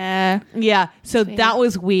machine. Yeah. Yeah. So that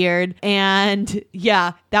was weird. And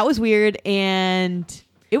yeah, that was weird. And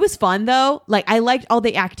it was fun though. Like I liked all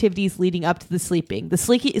the activities leading up to the sleeping. The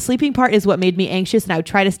sleeping part is what made me anxious and I would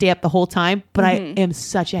try to stay up the whole time, but I am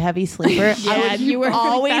such a heavy sleeper. Yeah, I would you were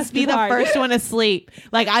always fast be and the hard. first one asleep.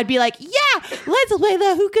 Like I'd be like, yeah, let's play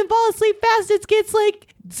the who can fall asleep fastest gets like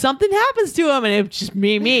something happens to him and it's just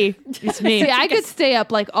me. It's me. See, I could stay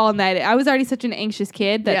up like all night. I was already such an anxious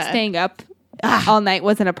kid that Yeah. staying up all night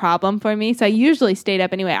wasn't a problem for me. So I usually stayed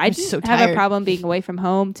up anyway. I didn't so have a tired. problem being away from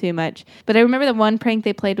home too much. But I remember the one prank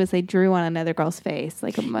they played was they drew on another girl's face,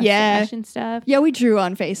 like a mustache and stuff. Yeah, we drew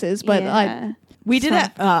on faces, but Yeah. We did it.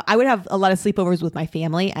 I would have a lot of sleepovers with my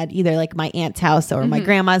family at either like my aunt's house or my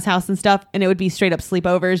grandma's house and stuff. And it would be straight up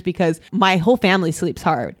sleepovers because my whole family sleeps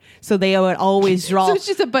hard. So they would always draw. So it's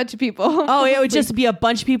just a bunch of people. Oh, it would just be a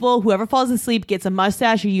bunch of people. Whoever falls asleep gets a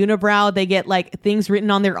mustache, a unibrow. They get like things written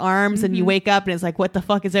on their arms, and you wake up and it's like, what the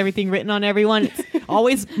fuck is everything written on everyone? It's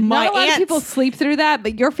always my Not a lot aunts. of people sleep through that,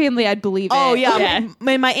 but your family, I'd believe Oh it. yeah,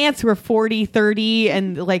 My aunts were 40, 30,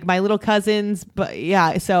 and like my little cousins. But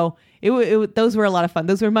yeah, so those were a lot of fun.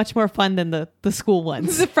 Those were much more fun than the school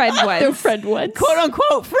ones. The friend ones. the friend ones. Quote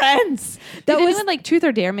unquote friends. Did anyone like Truth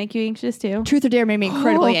or Dare make you anxious too? Truth or Dare made me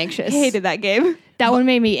incredibly Oh, anxious. Hated that game. That one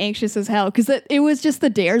made me anxious as hell because it was just the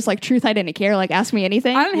dares. Like Truth, I didn't care. Like ask me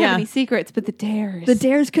anything. I don't Yeah. have any secrets, but the dares. The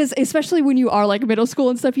dares, because especially when you are like middle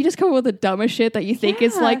school and stuff, you just come up with the dumbest shit that you think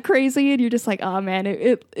is Yeah. like crazy, and you're just like, oh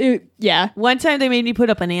man, yeah. One time they made me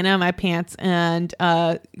put a banana in my pants and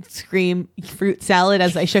scream fruit salad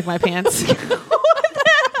as I shook my pants.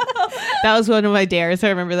 That was one of my dares. I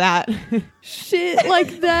remember that. Shit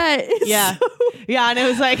like that. It's Yeah. so- Yeah. And it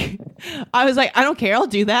was like, I was like, I don't care. I'll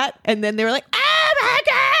do that. And then they were like, oh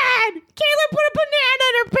my God, Kayla put a banana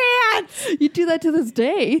in her pants. You do that to this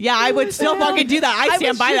day. Yeah, I would still fucking do that. I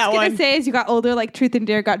stand by that I was one. gonna say, as you got older, like Truth and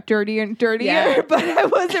Dare got dirtier and dirtier, Yeah. but I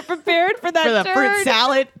wasn't prepared for that. For the turn. fruit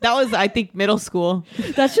salad. That was, I think, middle school.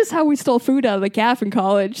 That's just how we stole food out of the calf in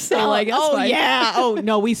college. So that's fine. yeah. Oh,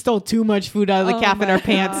 no, we stole too much food out of the calf in my our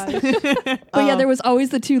pants. But yeah, there was always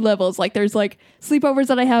the two levels. Like there's like sleepovers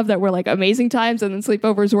that I have that were like amazing times, and then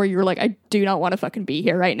sleepovers where you're like, I do not want to fucking be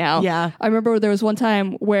here right now. Yeah. I remember there was one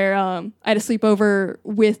time where I had a sleepover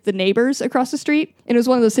with the neighbors across the street, and it was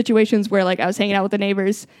one of those situations where like I was hanging out with the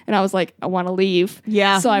neighbors, and I was like, I want to leave.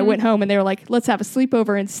 Yeah. So I went home, and they were like, let's have a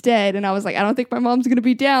sleepover instead. And I was like, I don't think my mom's gonna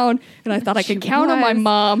be down. And I thought I could count on my was.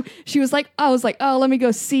 mom. She was like, I was like, oh, let me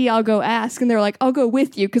go see. I'll go ask. And they were like, I'll go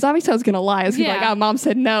with you, because obviously I was gonna lie. I was gonna be like, Yeah. oh, mom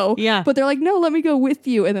said no. Yeah. But they're like, no, let me go with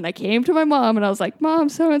you. And then I came to my mom, and I was like, Mom,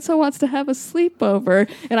 so and so wants to have a sleepover.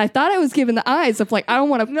 And I thought I was given the eyes of like, I don't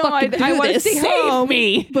want to fucking do I want to this. stay home.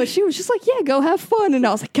 me. But she was just like, yeah, go have fun. And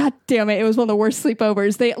I was like, God damn it. It was one of the worst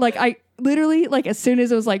sleepovers. They like, I literally, like, as soon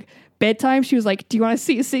as it was like bedtime, she was like, do you want to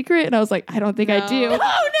see a secret? And I was like, I don't think I do. No.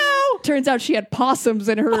 Oh, no. Turns out she had possums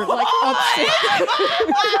in her like upstairs.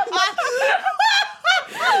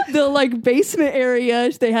 The like basement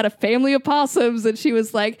area. They had a family of possums, and she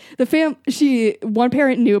was like, one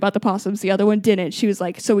parent knew about the possums, the other one didn't. She was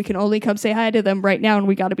like, so we can only come say hi to them right now, and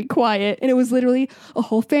we got to be quiet. And it was literally a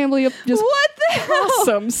whole family of just What the hell?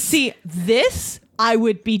 possums. See, this I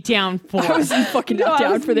would be down for. I was fucking not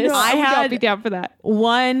down for this. I would had- not be down for that.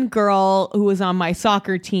 One girl who was on my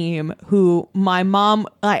soccer team who my mom,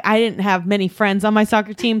 I didn't have many friends on my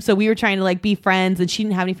soccer team, so we were trying to like be friends, and she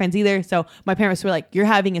didn't have any friends either. So my parents were like, you're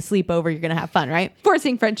having a sleepover, you're gonna have fun, right?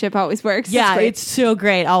 Forcing friendship always works. Yeah, great. it's so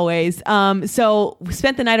great always. So we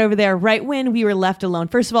spent the night over there right when we were left alone.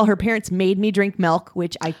 First of all, her parents made me drink milk,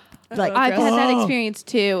 which I like. I've had that Oh. experience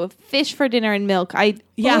too. Fish for dinner and milk. I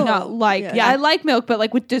Yeah. do not like. Yeah. Yeah, I like milk, but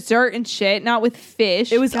like with dessert and shit, not with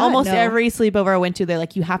fish. It was God, almost no. every sleepover I went to. They're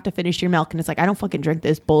like, you have to finish your milk. And it's like, I don't fucking drink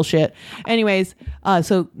this bullshit. Anyways,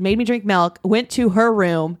 so made me drink milk, went to her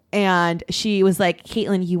room, and she was like,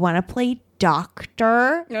 Caitlin, you want to play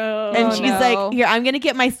doctor? And she's no. like, here, I'm going to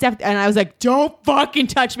get my stuff. And I was like, don't fucking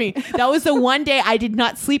touch me. That was the one day I did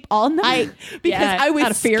not sleep all night because Yeah, I out was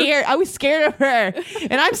of fear. scared. I was scared of her.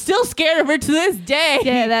 And I'm still scared of her to this day.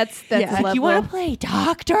 yeah, that's Yeah. a Like, level. You want to play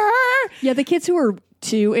doctor? Yeah, the kids who were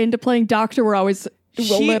too into playing doctor were always a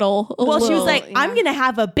little. She was like, I'm going to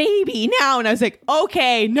have a baby now. And I was like,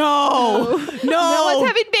 okay, no. no one's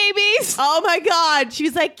having babies. Oh my God. She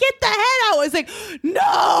was like, get the head out. I was like,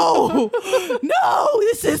 no, no,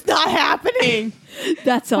 this is not happening.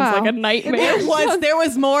 that sounds Wow. like a nightmare. There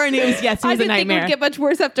was more, and it was I a didn't think it nightmare. would get much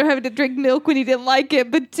worse after having to drink milk when he didn't like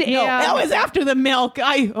it, but damn. No, that was after the milk.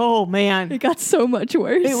 Oh man. It got so much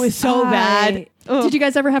worse. It was so bad. Did you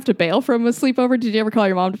guys ever have to bail from a sleepover? Did you ever call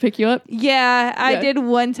your mom to pick you up? Yeah, I Yeah. did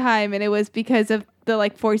one time, and it was because of the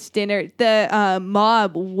like forced dinner. The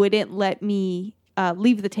mob wouldn't let me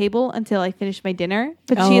leave the table until I finished my dinner,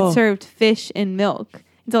 but she Oh. had served fish and milk.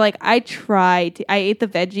 And so like I ate the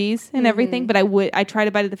veggies and everything, but I tried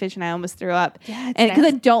a bite of the fish and I almost threw up. Yeah, it's and because I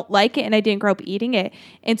nasty. don't like it and I didn't grow up eating it.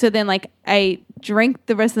 And so then like I drank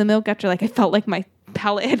the rest of the milk after like I felt like my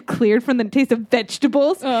palate had cleared from the taste of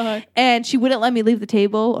vegetables. Uh-huh. And she wouldn't let me leave the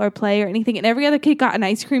table or play or anything. And every other kid got an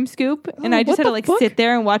ice cream scoop. And I just what had to the like fuck? sit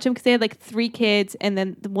there and watch them because they had like 3 kids. And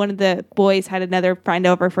then one of the boys had another friend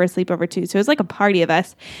over for a sleepover too. So it was like a party of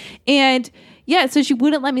us. And yeah, so she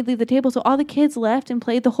wouldn't let me leave the table. So all the kids left and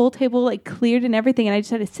played. The whole table like cleared and everything. And I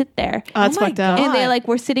just had to sit there. Oh, that's my fucked up. And they like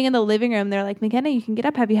were sitting in the living room. They're like, McKenna, you can get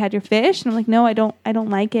up. Have you had your fish? And I'm like, no, I don't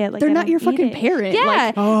like it. Like They're I not don't your eat fucking it." parent. Yeah.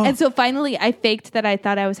 Like, And so finally I faked that I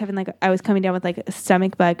thought I was having like I was coming down with like a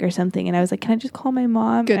stomach bug or something. And I was like, can I just call my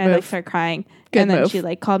mom? Good and I like move. started crying. Good and then move. she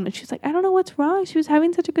like called me. She was like, I don't know what's wrong. She was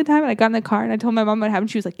having such a good time. And I got in the car and I told my mom what happened.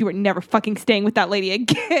 She was like, you were never fucking staying with that lady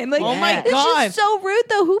again. Like, Oh my it's God. just so rude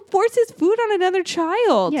though. Who forces food on another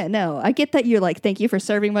child? yeah, no, I get that you're like, thank you for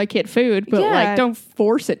serving my kid food, but Yeah. like, don't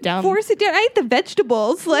force it down. Force it down. I ate the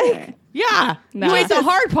vegetables. Like, Yeah. Nah. You ate the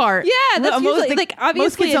hard part. yeah, that's Most- usually like obviously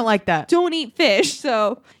most kids don't like that. Don't eat fish.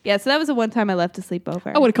 So yeah, so that was the one time I left to sleep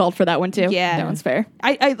over. I would have called for that one too. Yeah. That one's fair.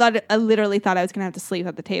 I literally thought I was gonna have to sleep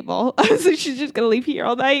at the table. I was like, she's just gonna leave here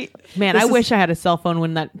all night. Man, I wish I had a cell phone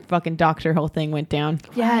when that fucking doctor whole thing went down.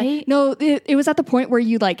 Right? No, it was at the point where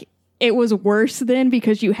you like, it was worse then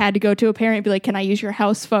because you had to go to a parent and be like, can I use your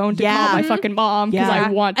house phone to Yeah. call my fucking mom? Because Yeah. I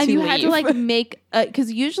want to And you leave. had to like make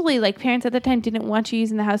because usually like parents at the time didn't want you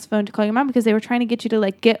using the house phone to call your mom because they were trying to get you to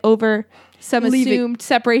like get over some Leaving. assumed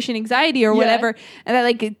separation anxiety or Yeah. whatever, and that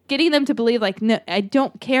like getting them to believe like, no, I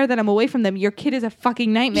don't care that I'm away from them. Your kid is a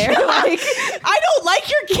fucking nightmare. Like, I don't like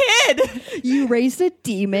your kid. You raised a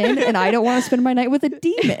demon, and I don't want to spend my night with a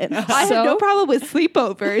demon. I So, have no problem with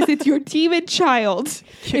sleepovers. It's your demon child.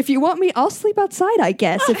 if you want me, I'll sleep outside, I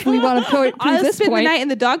guess, if we want to prove I'll this spend point. the night in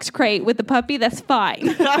the dog's crate with the puppy. That's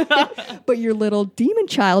fine. But your little demon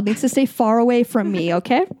child needs to stay far away from me,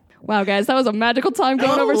 okay? Wow, guys, that was a magical time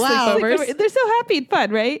going Oh, over wow. sleepovers. They're so happy and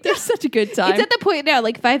fun, right? They're such a good time. It's at the point now,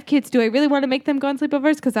 like 5 kids. Do I really want to make them go on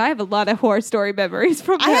sleepovers? Because I have a lot of horror story memories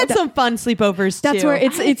from I had them. some fun sleepovers That's too. where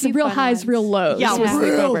it's I had a it's few real fun highs, ones. real lows. yeah, with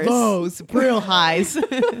real sleepovers. lows, real highs.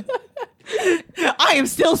 I am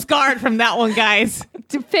still scarred from that one, guys.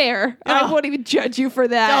 Fair. I Oh. won't even judge you for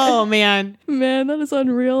that. Oh man. Man, that is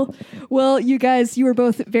unreal. Well, you guys, you were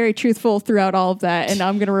both very truthful throughout all of that, and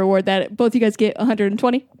I'm going to reward that. Both you guys get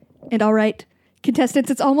 120. And all right, contestants,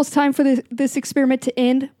 it's almost time for this experiment to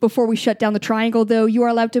end. Before we shut down the triangle, though, you are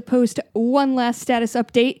allowed to post one last status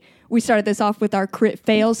update. We started this off with our crit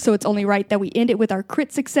fails, so it's only right that we end it with our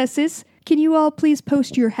crit successes. Can you all please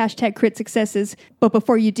post your hashtag crit successes? But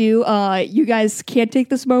before you do, you guys can't take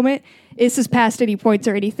this moment. This is past any points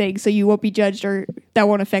or anything, so you won't be judged, or that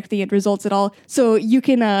won't affect the end results at all. So you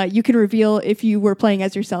can reveal if you were playing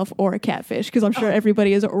as yourself or a catfish, because I'm sure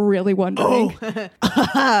everybody is really wondering.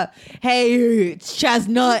 Hey, it's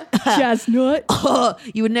Chasnut. Chasnut. Oh,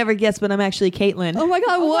 you would never guess, but I'm actually Caitlin. Oh my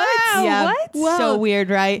God! What? wow. yeah, what? Wow. So weird,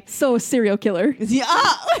 right? So a serial killer. Yeah.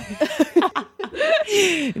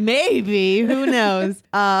 Maybe. Who knows?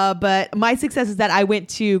 But my success is that I went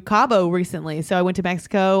to Cabo recently. So I went to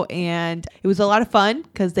Mexico and it was a lot of fun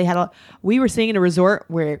because we were staying in a resort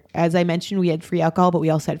where, as I mentioned, we had free alcohol, but we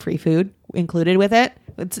also had free food included with it.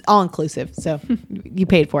 It's all inclusive. So you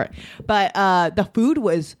paid for it. But the food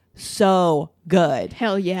was so good.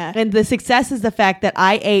 Hell yeah. And the success is the fact that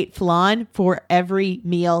I ate flan for every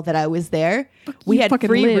meal that I was there. We you had fucking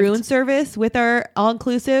free lived. room service with our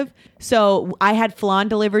all-inclusive. So I had flan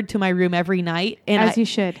delivered to my room every night. And As you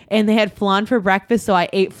should. And they had flan for breakfast, so I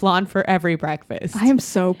ate flan for every breakfast. I am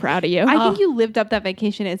so proud of you. I think you lived up that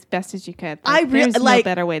vacation as best as you could. I re- There's like- no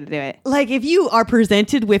better way to do it. like, if you are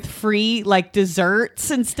presented with free, like,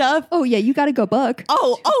 desserts and stuff. Oh yeah, you got to go buck.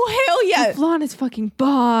 Oh, hell yeah. Flan is fucking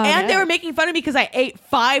bomb. And they were making fun of me because I ate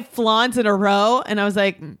 5 flans in a row. And I was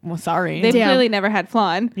like, well, sorry. They've Damn. clearly never had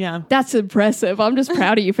flan. yeah. That's impressive. I'm just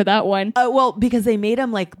proud of you for that one. Well, because they made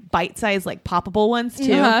them like bite-sized, like poppable ones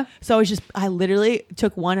too. Uh-huh. So I literally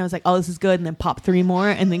took one. I was like, oh, this is good. And then popped 3 more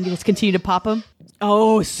and then just continue to pop them.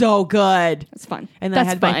 Oh, so good. That's fun. And then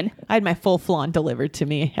That's I fun. had my full flan delivered to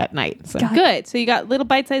me at night. So. God. Good. So you got little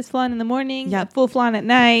bite-sized flan in the morning, Yep. full flan at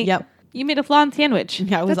night. Yep. You made a flan sandwich.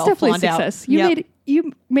 Yeah, it was That's all definitely a flaned out. success. You Yep.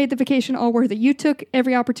 made the vacation all worth it. You took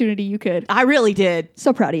every opportunity you could. I really did.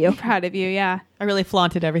 So proud of you. Proud of you, yeah. I really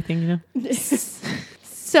flaunted everything, you know.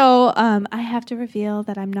 So I have to reveal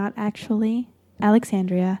that I'm not actually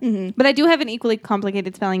Alexandria, but I do have an equally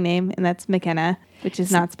complicated spelling name, and that's McKenna, which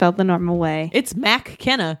is not spelled the normal way. It's Mac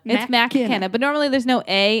Kenna. It's Mac McKenna. McKenna, but normally there's no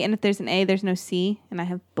A, and if there's an A, there's no C, and I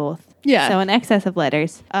have both. Yeah. So an excess of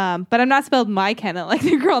letters. But I'm not spelled My Kenna like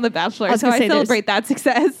the girl in The Bachelor, I was so gonna I say there's- celebrate that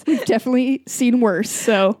success. Definitely seen worse.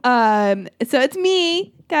 So So it's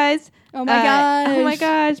me, guys. Oh my gosh. Oh my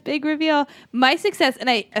gosh, big reveal. My success, and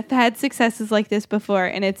I've had successes like this before,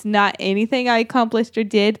 and it's not anything I accomplished or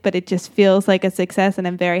did, but it just feels like a success, and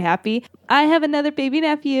I'm very happy. I have another baby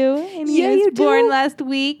nephew, and he Yeah, was you born do. last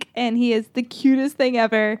week, and he is the cutest thing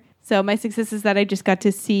ever. So my success is that I just got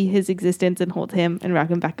to see his existence and hold him and rock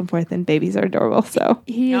him back and forth, and babies are adorable. So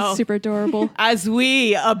he is Oh. super adorable. As a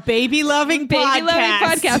baby-loving baby loving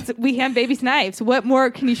podcast, we hand babies knives. What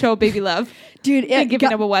more can you show a baby love Dude, than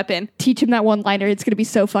giving him a weapon? teach him that one liner. It's going to be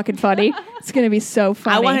so fucking funny. It's going to be so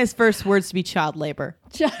funny. I want his first words to be child labor.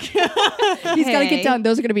 He's got to Hey. get down.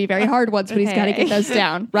 Those are going to be very hard ones, but he's got to Hey. get those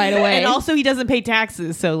down right away. And also he doesn't pay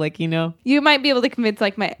taxes, so like, you know. You might be able to convince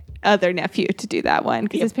like my other nephew to do that one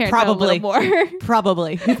because Yeah, his parents probably. know a little more.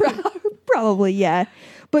 Probably. Probably, yeah.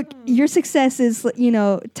 But your success is,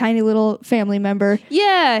 tiny little family member.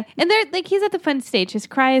 Yeah, and they're like he's at the fun stage. His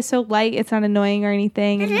cry is so light; it's not annoying or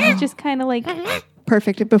anything, and he's just kind of like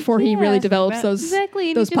Perfect before he really Yeah, develops those exactly.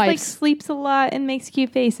 And those he just like pipes. sleeps a lot and makes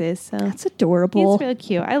cute faces. So That's adorable. he's really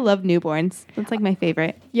cute. I love newborns. That's like my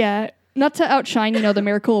favorite. Yeah. Not to outshine, the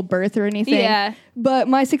miracle of birth or anything. Yeah. But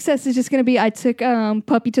my success is just going to be I took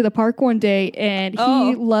Puppy to the park one day, and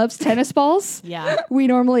he loves tennis balls. Yeah. We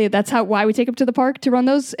normally, that's why we take him to the park to run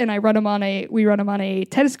those, and we run him on a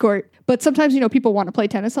tennis court. But sometimes, people want to play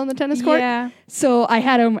tennis on the tennis court. Yeah. So I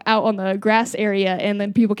had him out on the grass area, and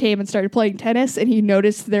then people came and started playing tennis, and he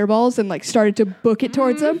noticed their balls and started to book it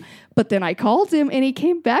towards them. But then I called him, and he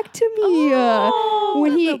came back to me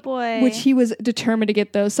which he was determined to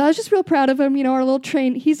get those. So I was just real proud of him. Our little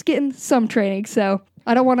he's getting some training. So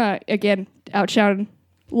I don't want to again outshine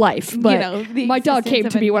life, but my dog came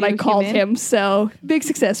to me when I called him. So big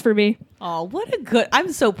success for me. Oh, what a good!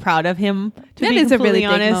 I'm so proud of him. That is a really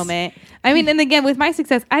big moment. I mean, and again, with my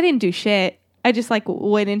success, I didn't do shit. I just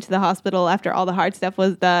went into the hospital after all the hard stuff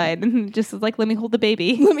was done and just was like, let me hold the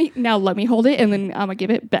baby. Let me hold it, and then I'm gonna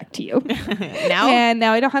give it back to you. Now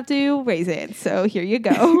I don't have to raise it. So here you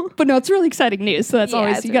go. But no, it's really exciting news. So that's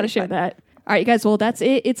always, you got to share that. All right, guys. Well, that's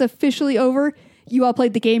it. It's officially over. You all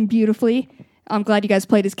played the game beautifully. I'm glad you guys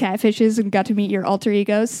played as catfishes and got to meet your alter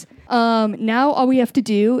egos. Now all we have to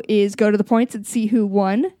do is go to the points and see who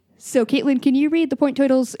won. So, Caitlin, can you read the point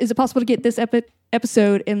totals? Is it possible to get this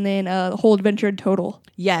episode and then the whole adventure in total?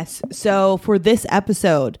 Yes. So for this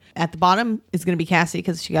episode, at the bottom is going to be Cassie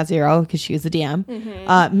because she got 0 because she was the DM.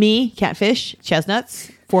 Mm-hmm. Me, Catfish,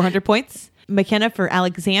 Chestnuts, 400 points. McKenna for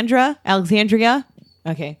Alexandria.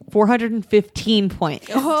 Okay, 415 points.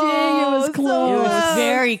 Dang, it was close. It was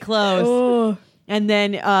very close. Oh. And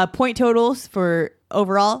then point totals for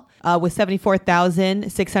overall with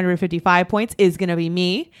 74,655 points is going to be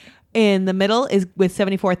me. In the middle is with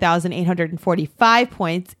 74,845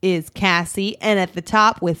 points is Cassie. And at the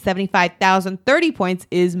top with 75,030 points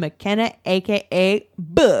is McKenna, a.k.a.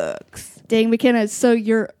 Books. Dang, McKenna. So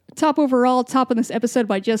you're top overall, top in this episode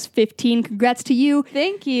by just 15. Congrats to you.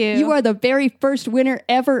 Thank you. You are the very first winner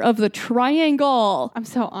ever of the triangle. I'm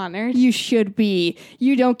so honored. You should be.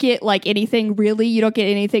 You don't get anything really. You don't get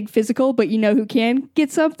anything physical, but you know who can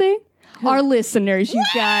get something? Our listeners, you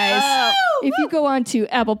guys. If you go on to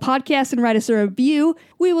Apple Podcasts and write us a review,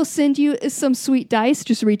 we will send you some sweet dice.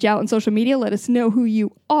 Just reach out on social media. Let us know who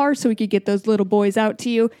you are so we could get those little boys out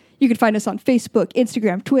to you. You can find us on Facebook,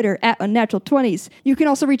 Instagram, Twitter at Unnatural20s. You can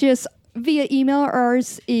also reach us via email.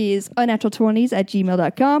 Ours is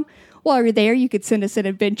unnatural20s@gmail.com. While you're there, you could send us an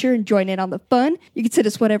adventure and join in on the fun. You can send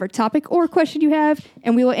us whatever topic or question you have,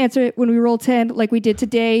 and we will answer it when we roll 10 like we did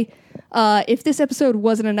today. If this episode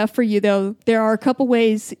wasn't enough for you, though, there are a couple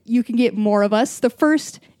ways you can get more of us. The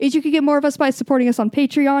first is you can get more of us by supporting us on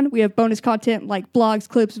Patreon. We have bonus content like blogs,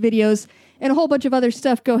 clips, videos, and a whole bunch of other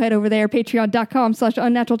stuff. Go head over there,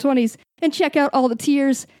 patreon.com/unnatural20s, and check out all the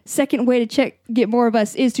tiers. Second way to get more of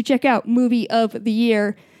us is to check out Movie of the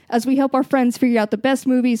Year, as we help our friends figure out the best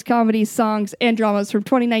movies, comedies, songs, and dramas from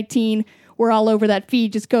 2019. We're all over that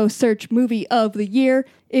feed. Just go search Movie of the Year.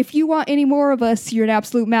 If you want any more of us, you're an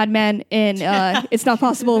absolute madman, and it's not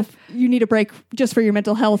possible. You need a break just for your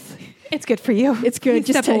mental health. It's good for you. It's good.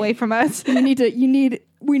 Just step away from us.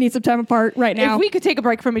 We need some time apart right now. If we could take a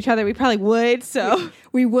break from each other, we probably would. So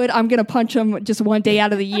we would. I'm going to punch them just one day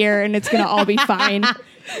out of the year, and it's going to all be fine.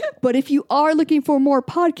 But if you are looking for more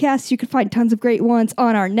podcasts, you can find tons of great ones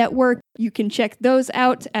on our network. You can check those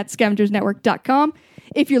out at scavengersnetwork.com.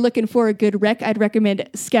 If you're looking for a good rec, I'd recommend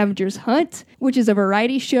Scavengers Hunt, which is a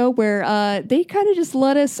variety show where they kind of just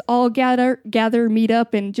let us all gather, meet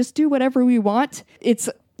up, and just do whatever we want. It's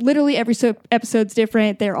literally every episode's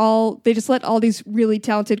different. They just let all these really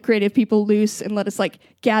talented, creative people loose and let us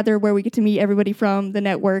gather where we get to meet everybody from the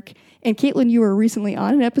network. And Caitlin, you were recently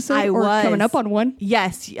on an episode coming up on one.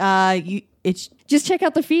 Yes. Just check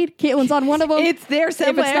out the feed. Caitlin's on one of them. It's there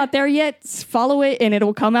somewhere. If it's not there yet, follow it and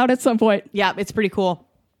it'll come out at some point. Yeah, it's pretty cool.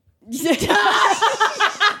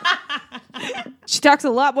 She talks a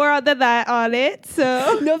lot more than that on it.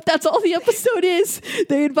 So nope, that's all the episode is.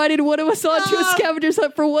 They invited one of us on to a scavenger's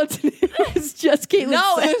hunt for once, and it was just Caitlin.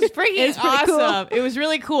 No, it was freaking awesome. Cool. It was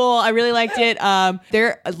really cool. I really liked it.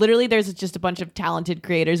 There's just a bunch of talented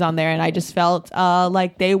creators on there, and I just felt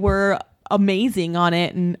like they were amazing on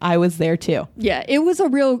it, and I was there too. Yeah, it was a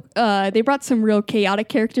real they brought some real chaotic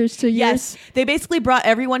characters to yes yours. They basically brought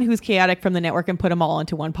everyone who's chaotic from the network and put them all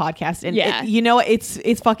into one podcast, and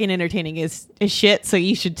it's fucking entertaining as shit, so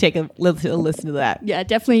you should take a listen to that. Yeah,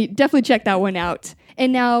 definitely check that one out.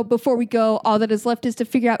 And now, before we go, all that is left is to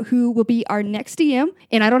figure out who will be our next DM.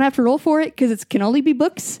 And I don't have to roll for it because it can only be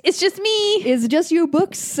Books. It's just me. It's just you,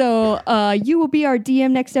 Books. So you will be our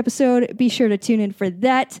DM next episode. Be sure to tune in for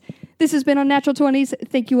that. This has been Unnatural 20s.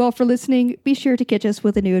 Thank you all for listening. Be sure to catch us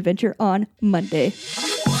with a new adventure on Monday.